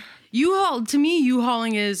U-Haul, to me,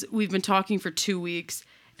 U-hauling is we've been talking for 2 weeks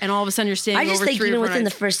and all of a sudden you're staying I just over think 3 or even 4 within the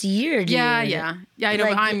nights. first year, dude. Yeah, I know.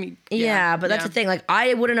 Like, I'm but that's the thing. Like,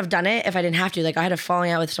 I wouldn't have done it if I didn't have to. Like, I had a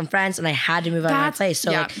falling out with some friends, and I had to move out of my place.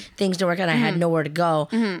 So like, things didn't work out. I had nowhere to go,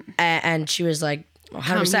 and she was like,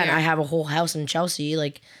 100%. I have a whole house in Chelsea.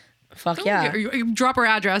 Like, fuck yeah. You drop her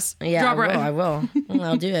address. Yeah, drop I will.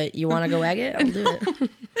 I'll do it. You want to go egg it? I'll do it.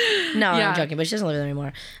 No, Yeah. I'm joking. But she doesn't live there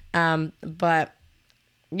anymore. But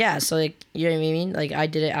yeah, so like, you know what I mean? Like, I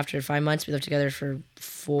did it after 5 months. We lived together for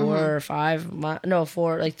 4 or 5 months. No,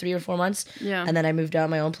 3 or 4 months. Yeah. And then I moved out of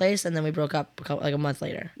my own place, and then we broke up a month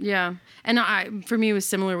later. Yeah. And for me, it was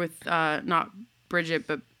similar with not Bridget,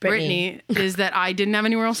 but Brittany, is that I didn't have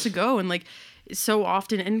anywhere else to go. And like, so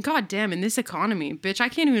often, and goddamn, in this economy, bitch, I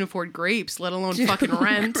can't even afford grapes, let alone fucking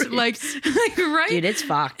rent. like, right? Dude, it's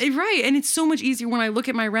fucked. Right. And it's so much easier when I look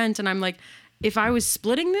at my rent and I'm like, if I was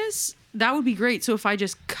splitting this, that would be great. So if I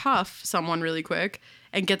just cuff someone really quick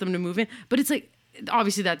and get them to move in, but it's like,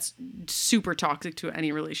 obviously that's super toxic to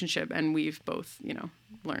any relationship. And we've both,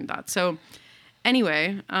 learned that. So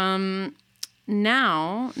anyway, now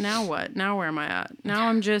what? Now where am I at? Now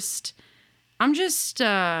I'm just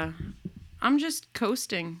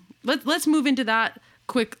coasting. Let's move into that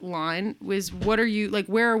quick line. What are you like?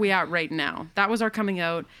 Where are we at right now? That was our coming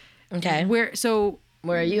out. Okay. Where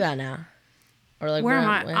are you at now? Or like, where am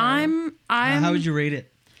I? I'm. How would you rate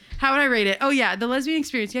it? How would I rate it? Oh yeah, the lesbian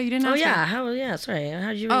experience. Yeah, you didn't ask me. Yeah. Sorry.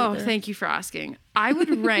 How'd you rate Oh, it? thank you for asking. I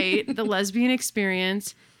would rate the lesbian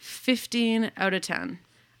experience 15 out of 10.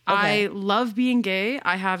 Okay. I love being gay.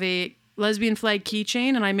 I have a lesbian flag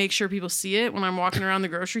keychain and I make sure people see it when I'm walking around the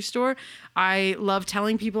grocery store. I love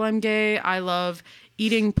telling people I'm gay. I love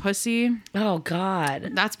eating pussy. Oh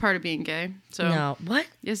God. That's part of being gay. So No. What?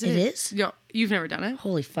 Yes, it is? Yo, you've never done it.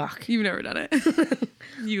 Holy fuck. You've never done it.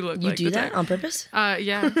 You look like do the that type. on purpose?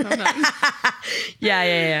 Yeah. I'm not.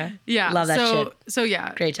 Yeah. Love that shit. So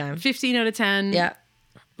yeah. Great time. 15 out of 10. Yeah.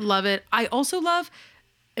 Love it. I also love,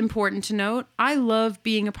 important to note, I love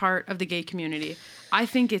being a part of the gay community. I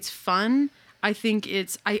think it's fun. I think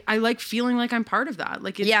I like feeling like I'm part of that.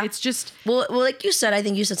 Like, it's just... Well, like you said, I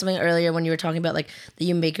think you said something earlier when you were talking about like that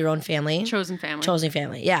you make your own family. Chosen family. Chosen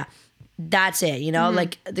family. Yeah. That's it.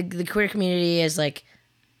 Like the queer community is like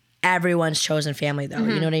everyone's chosen family though.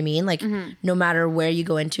 You know what I mean? Like no matter where you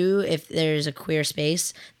go into, if there's a queer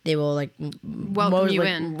space, they will like welcome you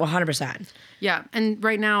in 100%. Yeah. And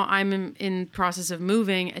right now I'm in process of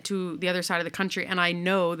moving to the other side of the country. And I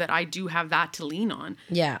know that I do have that to lean on.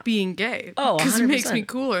 Yeah. Being gay. Oh, 100%. Because it makes me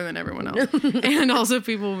cooler than everyone else. And also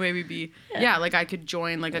people maybe be, like I could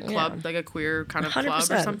join like a club, like a queer kind of 100%.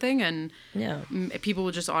 club or something. And people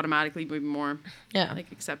will just automatically be more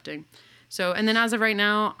like accepting. So, and then as of right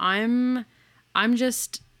now, I'm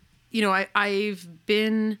just, I've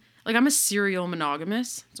been like, I'm a serial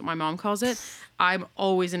monogamous. That's what my mom calls it. I'm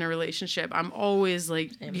always in a relationship. I'm always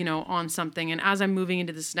like, on something. And as I'm moving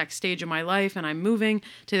into this next stage of my life and I'm moving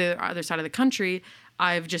to the other side of the country,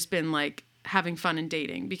 I've just been like having fun and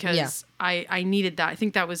dating because I needed that. I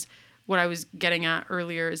think that was what I was getting at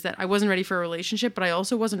earlier, is that I wasn't ready for a relationship, but I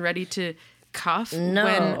also wasn't ready to cuff. No.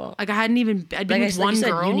 When, like, I'd been Like with one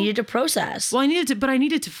girl. You needed to process. Well, I needed to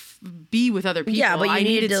be with other people. Yeah, but you I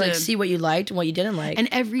needed to like see what you liked and what you didn't like. And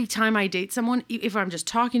every time I date someone, if I'm just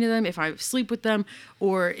talking to them, if I sleep with them,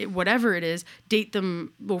 or whatever it is, date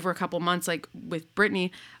them over a couple months, like with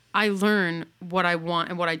Brittany, I learn what I want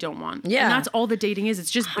and what I don't want. Yeah, and that's all the dating is.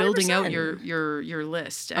 It's just 100%. Building out your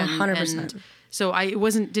list. 100%. So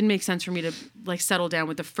didn't make sense for me to like settle down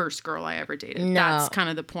with the first girl I ever dated. No. That's kind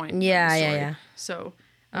of the point. Yeah. So,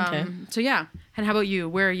 so yeah. And how about you?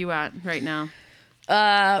 Where are you at right now?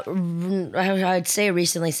 I'd say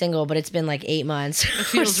recently single, but it's been like 8 months. It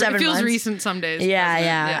feels recent some days.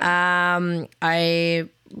 Yeah. After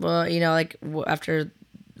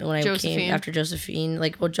when I came after Josephine,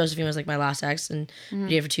 Josephine was like my last ex, and we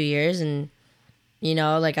did it for 2 years, and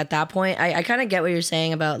like at that point, I kind of get what you're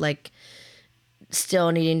saying about like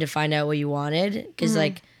still needing to find out what you wanted, because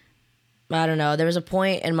like I don't know, there was a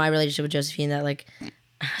point in my relationship with Josephine that like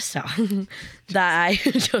that I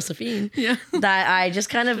just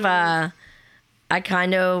kind of I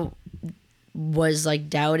kind of was like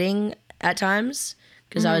doubting at times,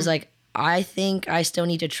 because I was like, I think I still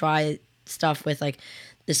need to try stuff with like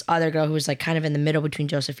this other girl who was like kind of in the middle between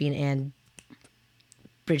Josephine and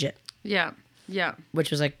Bridget. Yeah.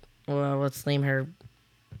 Which was like, well, let's name her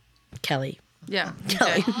Kelly. Yeah.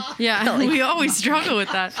 Kelly. Okay. Yeah. Kelly. We always struggle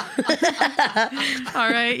with that. All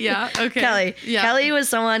right. Yeah. Okay. Kelly. Yeah. Kelly was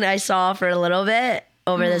someone I saw for a little bit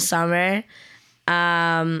over the summer.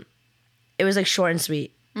 It was like short and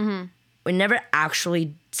sweet. We never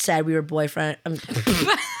actually said we were boyfriend.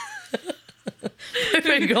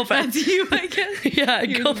 boyfriend and girlfriend. That's you, I guess. Yeah,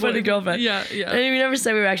 girlfriend and girlfriend. Yeah, yeah. And we never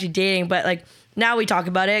said we were actually dating, but like now we talk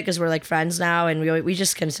about it because we're like friends now, and we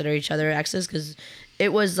just consider each other exes because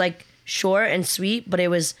it was like short and sweet, but it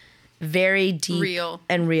was very deep, Real.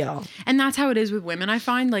 and real. And that's how it is with women. I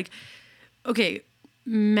find like, okay,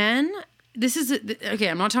 men. This is okay.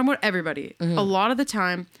 I'm not talking about everybody. Mm-hmm. A lot of the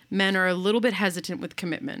time, men are a little bit hesitant with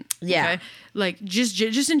commitment. Yeah. Okay? Like just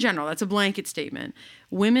in general, that's a blanket statement.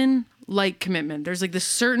 Women like commitment. There's like this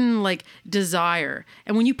certain like desire,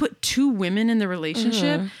 and when you put two women in the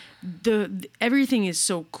relationship, the everything is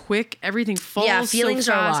so quick. Everything falls feelings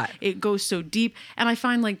so are a fast. lot. It goes so deep, and I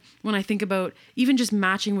find like when I think about even just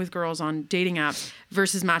matching with girls on dating apps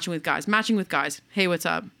versus matching with guys. Matching with guys, hey, what's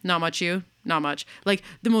up? Not much, you. Not much. Like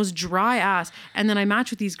the most dry ass. And then I match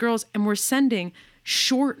with these girls and we're sending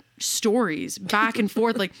short stories back and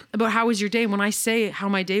forth, like about how was your day. And when I say how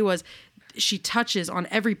my day was, she touches on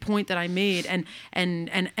every point that I made and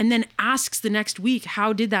then asks the next week,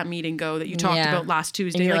 how did that meeting go that you talked about last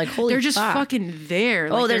Tuesday? And you're like, holy they're just fuck. fucking there.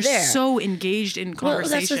 Like, they're there. so engaged in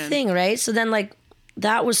conversation. Well, that's the thing, right? So then like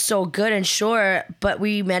that was so good and short, but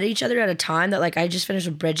we met each other at a time that like I just finished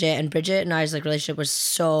with Bridget, and Bridget and I's like relationship was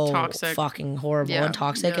so Toxic. fucking horrible Yeah, and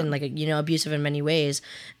toxic yeah. and like, you know, abusive in many ways.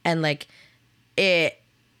 And like it,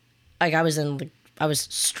 like I was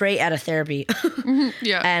straight out of therapy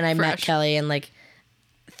Yeah. and I met fresh. Kelly, and like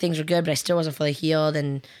things were good, but I still wasn't fully healed,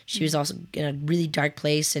 and she was also in a really dark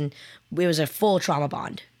place, and it was a full trauma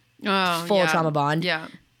bond. Oh, full yeah. trauma bond. Yeah.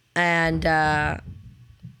 And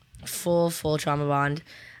full trauma bond,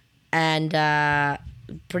 and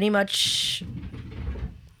pretty much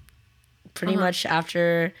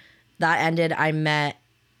after that ended, I met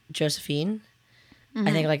Josephine.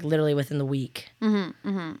 I think like literally within the week.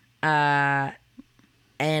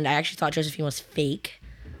 And I actually thought Josephine was fake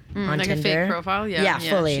on Like Tinder. a fake profile. Yeah. Yeah,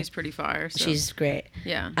 fully. She's pretty fire. So. She's great.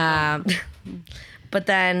 yeah. But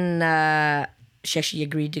then she actually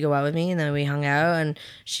agreed to go out with me, and then we hung out, and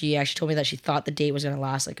she actually told me that she thought the date was going to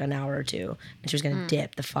last like an hour or two, and she was going to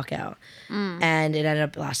dip the fuck out. And it ended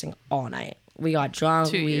up lasting all night. We got drunk.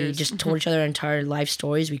 2 We years. just told each other our entire life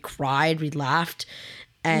stories. We cried. We laughed.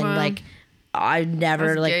 And Wow. like, I never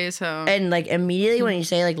That's like, gay as hell. and like immediately when you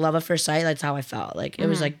say like love at first sight, that's how I felt. Like it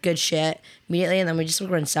was like good shit immediately. And then we just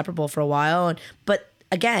were inseparable for a while. But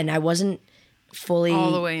again, I wasn't fully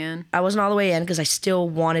all the way in. I wasn't all the way in because I still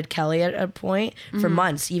wanted Kelly at a point for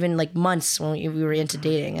months, even like months when we were into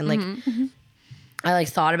dating. And like, I like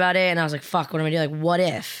thought about it and I was like, fuck, what am I doing? Like, what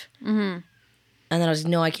if? And then I was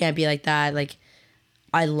like, no, I can't be like that. Like,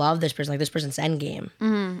 I love this person. Like, this person's endgame.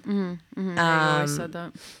 I've always said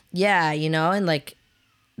that. Yeah, you know? And like,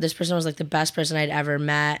 this person was like the best person I'd ever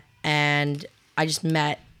met. And I just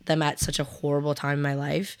met them at such a horrible time in my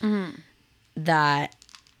life that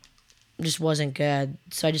just wasn't good.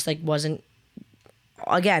 So I just like wasn't,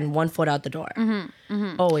 again, 1 foot out the door.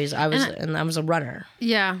 Always. I was a runner.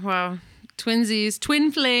 Yeah, wow. Twinsies,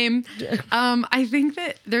 twin flame. I think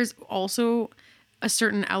that there's also a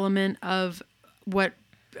certain element of what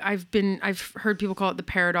I've heard people call it the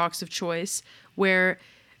paradox of choice, where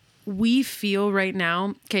we feel right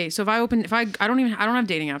now. Okay, so I don't have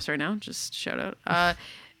dating apps right now. Just shout out.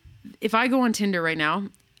 If I go on Tinder right now,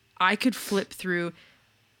 I could flip through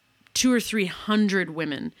 200 or 300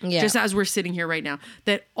 women just as we're sitting here right now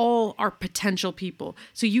that all are potential people.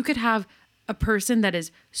 So you could have a person that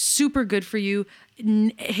is super good for you,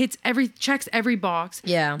 checks every box.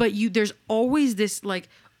 Yeah. But there's always this like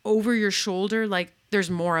over your shoulder, like there's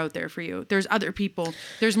more out there for you. There's other people.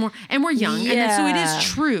 There's more, and we're young, and so it is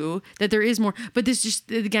true that there is more. But this just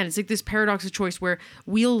again, it's like this paradox of choice where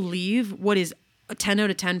we'll leave what is a 10 out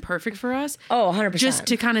of 10 perfect for us. Oh, 100%. Just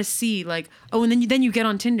to kind of see like, oh, and then you get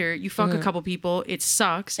on Tinder, you fuck a couple people, it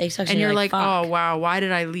sucks. and you're like, fuck. oh wow, why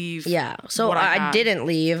did I leave? Yeah. So what I had? didn't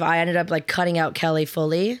leave. I ended up like cutting out Kelly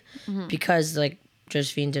fully because like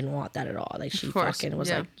Josephine didn't want that at all. Like she course, fucking was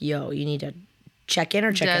yeah. like, yo, you need to check in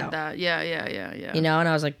or check Dead out. that. Yeah. You know, and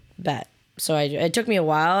I was like, bet. So it took me a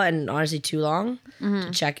while and honestly too long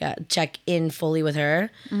to check in fully with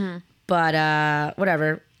her. But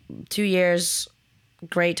whatever. 2 years,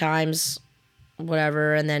 great times,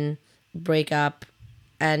 whatever, and then break up.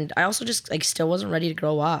 And I also just like still wasn't ready to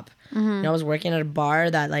grow up. You know, I was working at a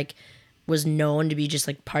bar that like was known to be just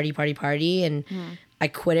like party, and I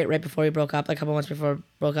quit it right before we broke up, like a couple months before we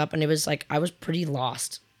broke up, and it was like I was pretty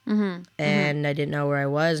lost. And I didn't know where I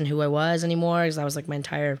was and who I was anymore because that was like my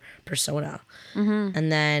entire persona.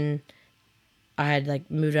 And then I had like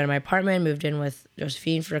moved out of my apartment, moved in with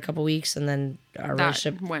Josephine for a couple weeks, and then our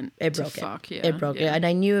relationship it broke fuck, it. It broke it, and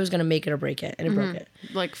I knew it was gonna make it or break it, and it broke it.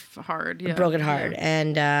 Like hard, yeah. It broke it hard,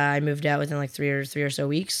 and I moved out within like three or so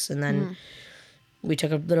weeks, and then we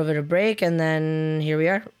took a little bit of break, and then here we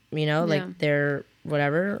are. You know, like they're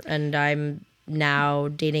whatever, and I'm now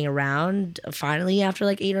dating around finally after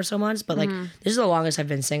like 8 or so months, but like this is the longest I've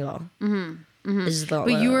been single. This is the,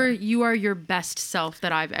 But you are your best self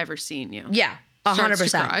that I've ever seen you. Yeah.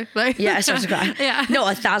 100%. Like, yeah, I started to cry. Yeah. No,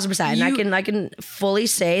 1,000%. And I can fully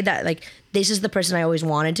say that like this is the person I always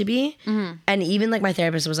wanted to be. And even like my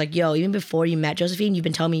therapist was like, yo, even before you met Josephine, you've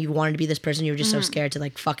been telling me you wanted to be this person. You were just so scared to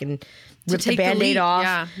like fucking rip the Band-Aid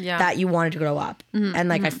off that you wanted to grow up. And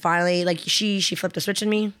like I finally like she flipped a switch in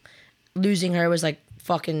me. Losing her was like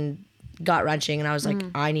fucking gut wrenching, and I was like,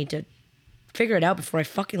 I need to figure it out before I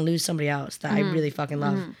fucking lose somebody else that I really fucking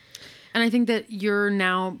love. And I think that you're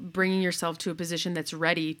now bringing yourself to a position that's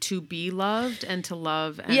ready to be loved and to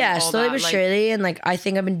love. And yeah, all slowly that. but surely. And like, I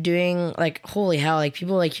think I've been doing like, holy hell, like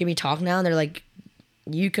people like hear me talk now and they're like,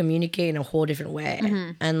 you communicate in a whole different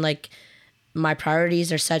way. And like my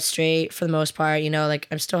priorities are set straight for the most part, you know, like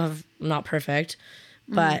I'm not perfect,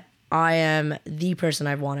 but I am the person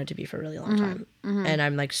I've wanted to be for a really long time. And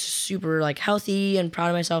I'm like super like healthy and proud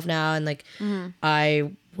of myself now. And like,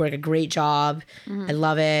 I work a great job. I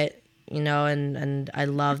love it. You know, and I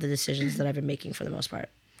love the decisions that I've been making for the most part.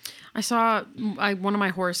 I saw one of my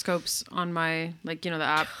horoscopes on my, like, you know, the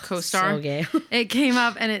app CoStar. So gay. It came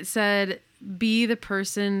up and it said, be the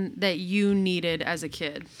person that you needed as a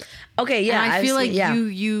kid. Okay, yeah. And I feel like yeah.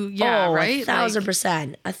 right?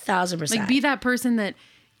 1,000%. 1,000%. Like, be that person that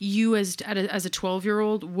you as a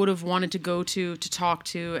 12-year-old would have wanted to go to talk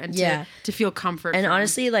to, and to feel comfort. And from.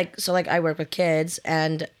 honestly, like, so like I work with kids,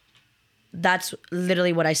 and that's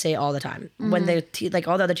literally what I say all the time. When they like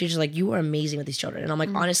all the other teachers are like, you are amazing with these children. And I'm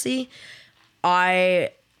like, honestly,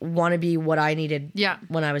 I want to be what I needed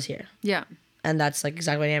when I was here. Yeah. And that's like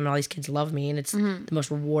exactly what I am. And all these kids love me. And it's the most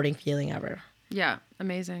rewarding feeling ever. Yeah.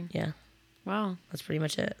 Amazing. Yeah. Wow. That's pretty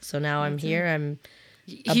much it. So now I'm here. I'm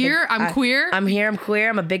queer. I'm here. I'm queer.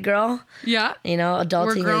 I'm a big girl. Yeah. You know,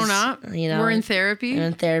 adulting We're grown up. You know, we're in therapy. I'm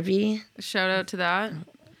in therapy. Shout out to that.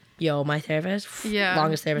 Yo, my therapist. Yeah.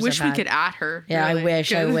 Longest therapist Wish I've had. we could at her. Yeah, really.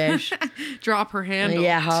 I wish. Drop her handle.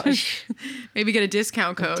 Yeah. Maybe get a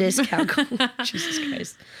discount code. Jesus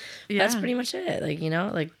Christ. Yeah. That's pretty much it. Like, you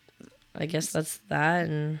know, like, I guess that's that.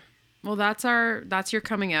 And well, that's your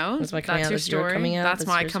coming out. That's my coming out. That's your That's your story. coming out. That's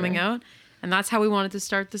my your coming story. out. And that's how we wanted to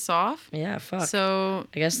start this off. Yeah, fuck. So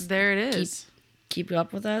I guess there it is. Keep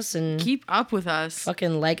up with us and keep up with us.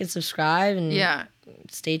 Fucking like and subscribe and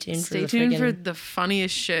stay tuned for the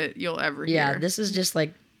funniest shit you'll ever hear. Yeah, this is just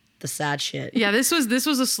like the sad shit. Yeah, this was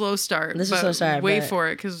a slow start. This is a slow start. Wait for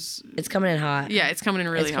it because it's coming in hot. Yeah, it's coming in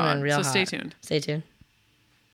really hot. So stay tuned. Stay tuned.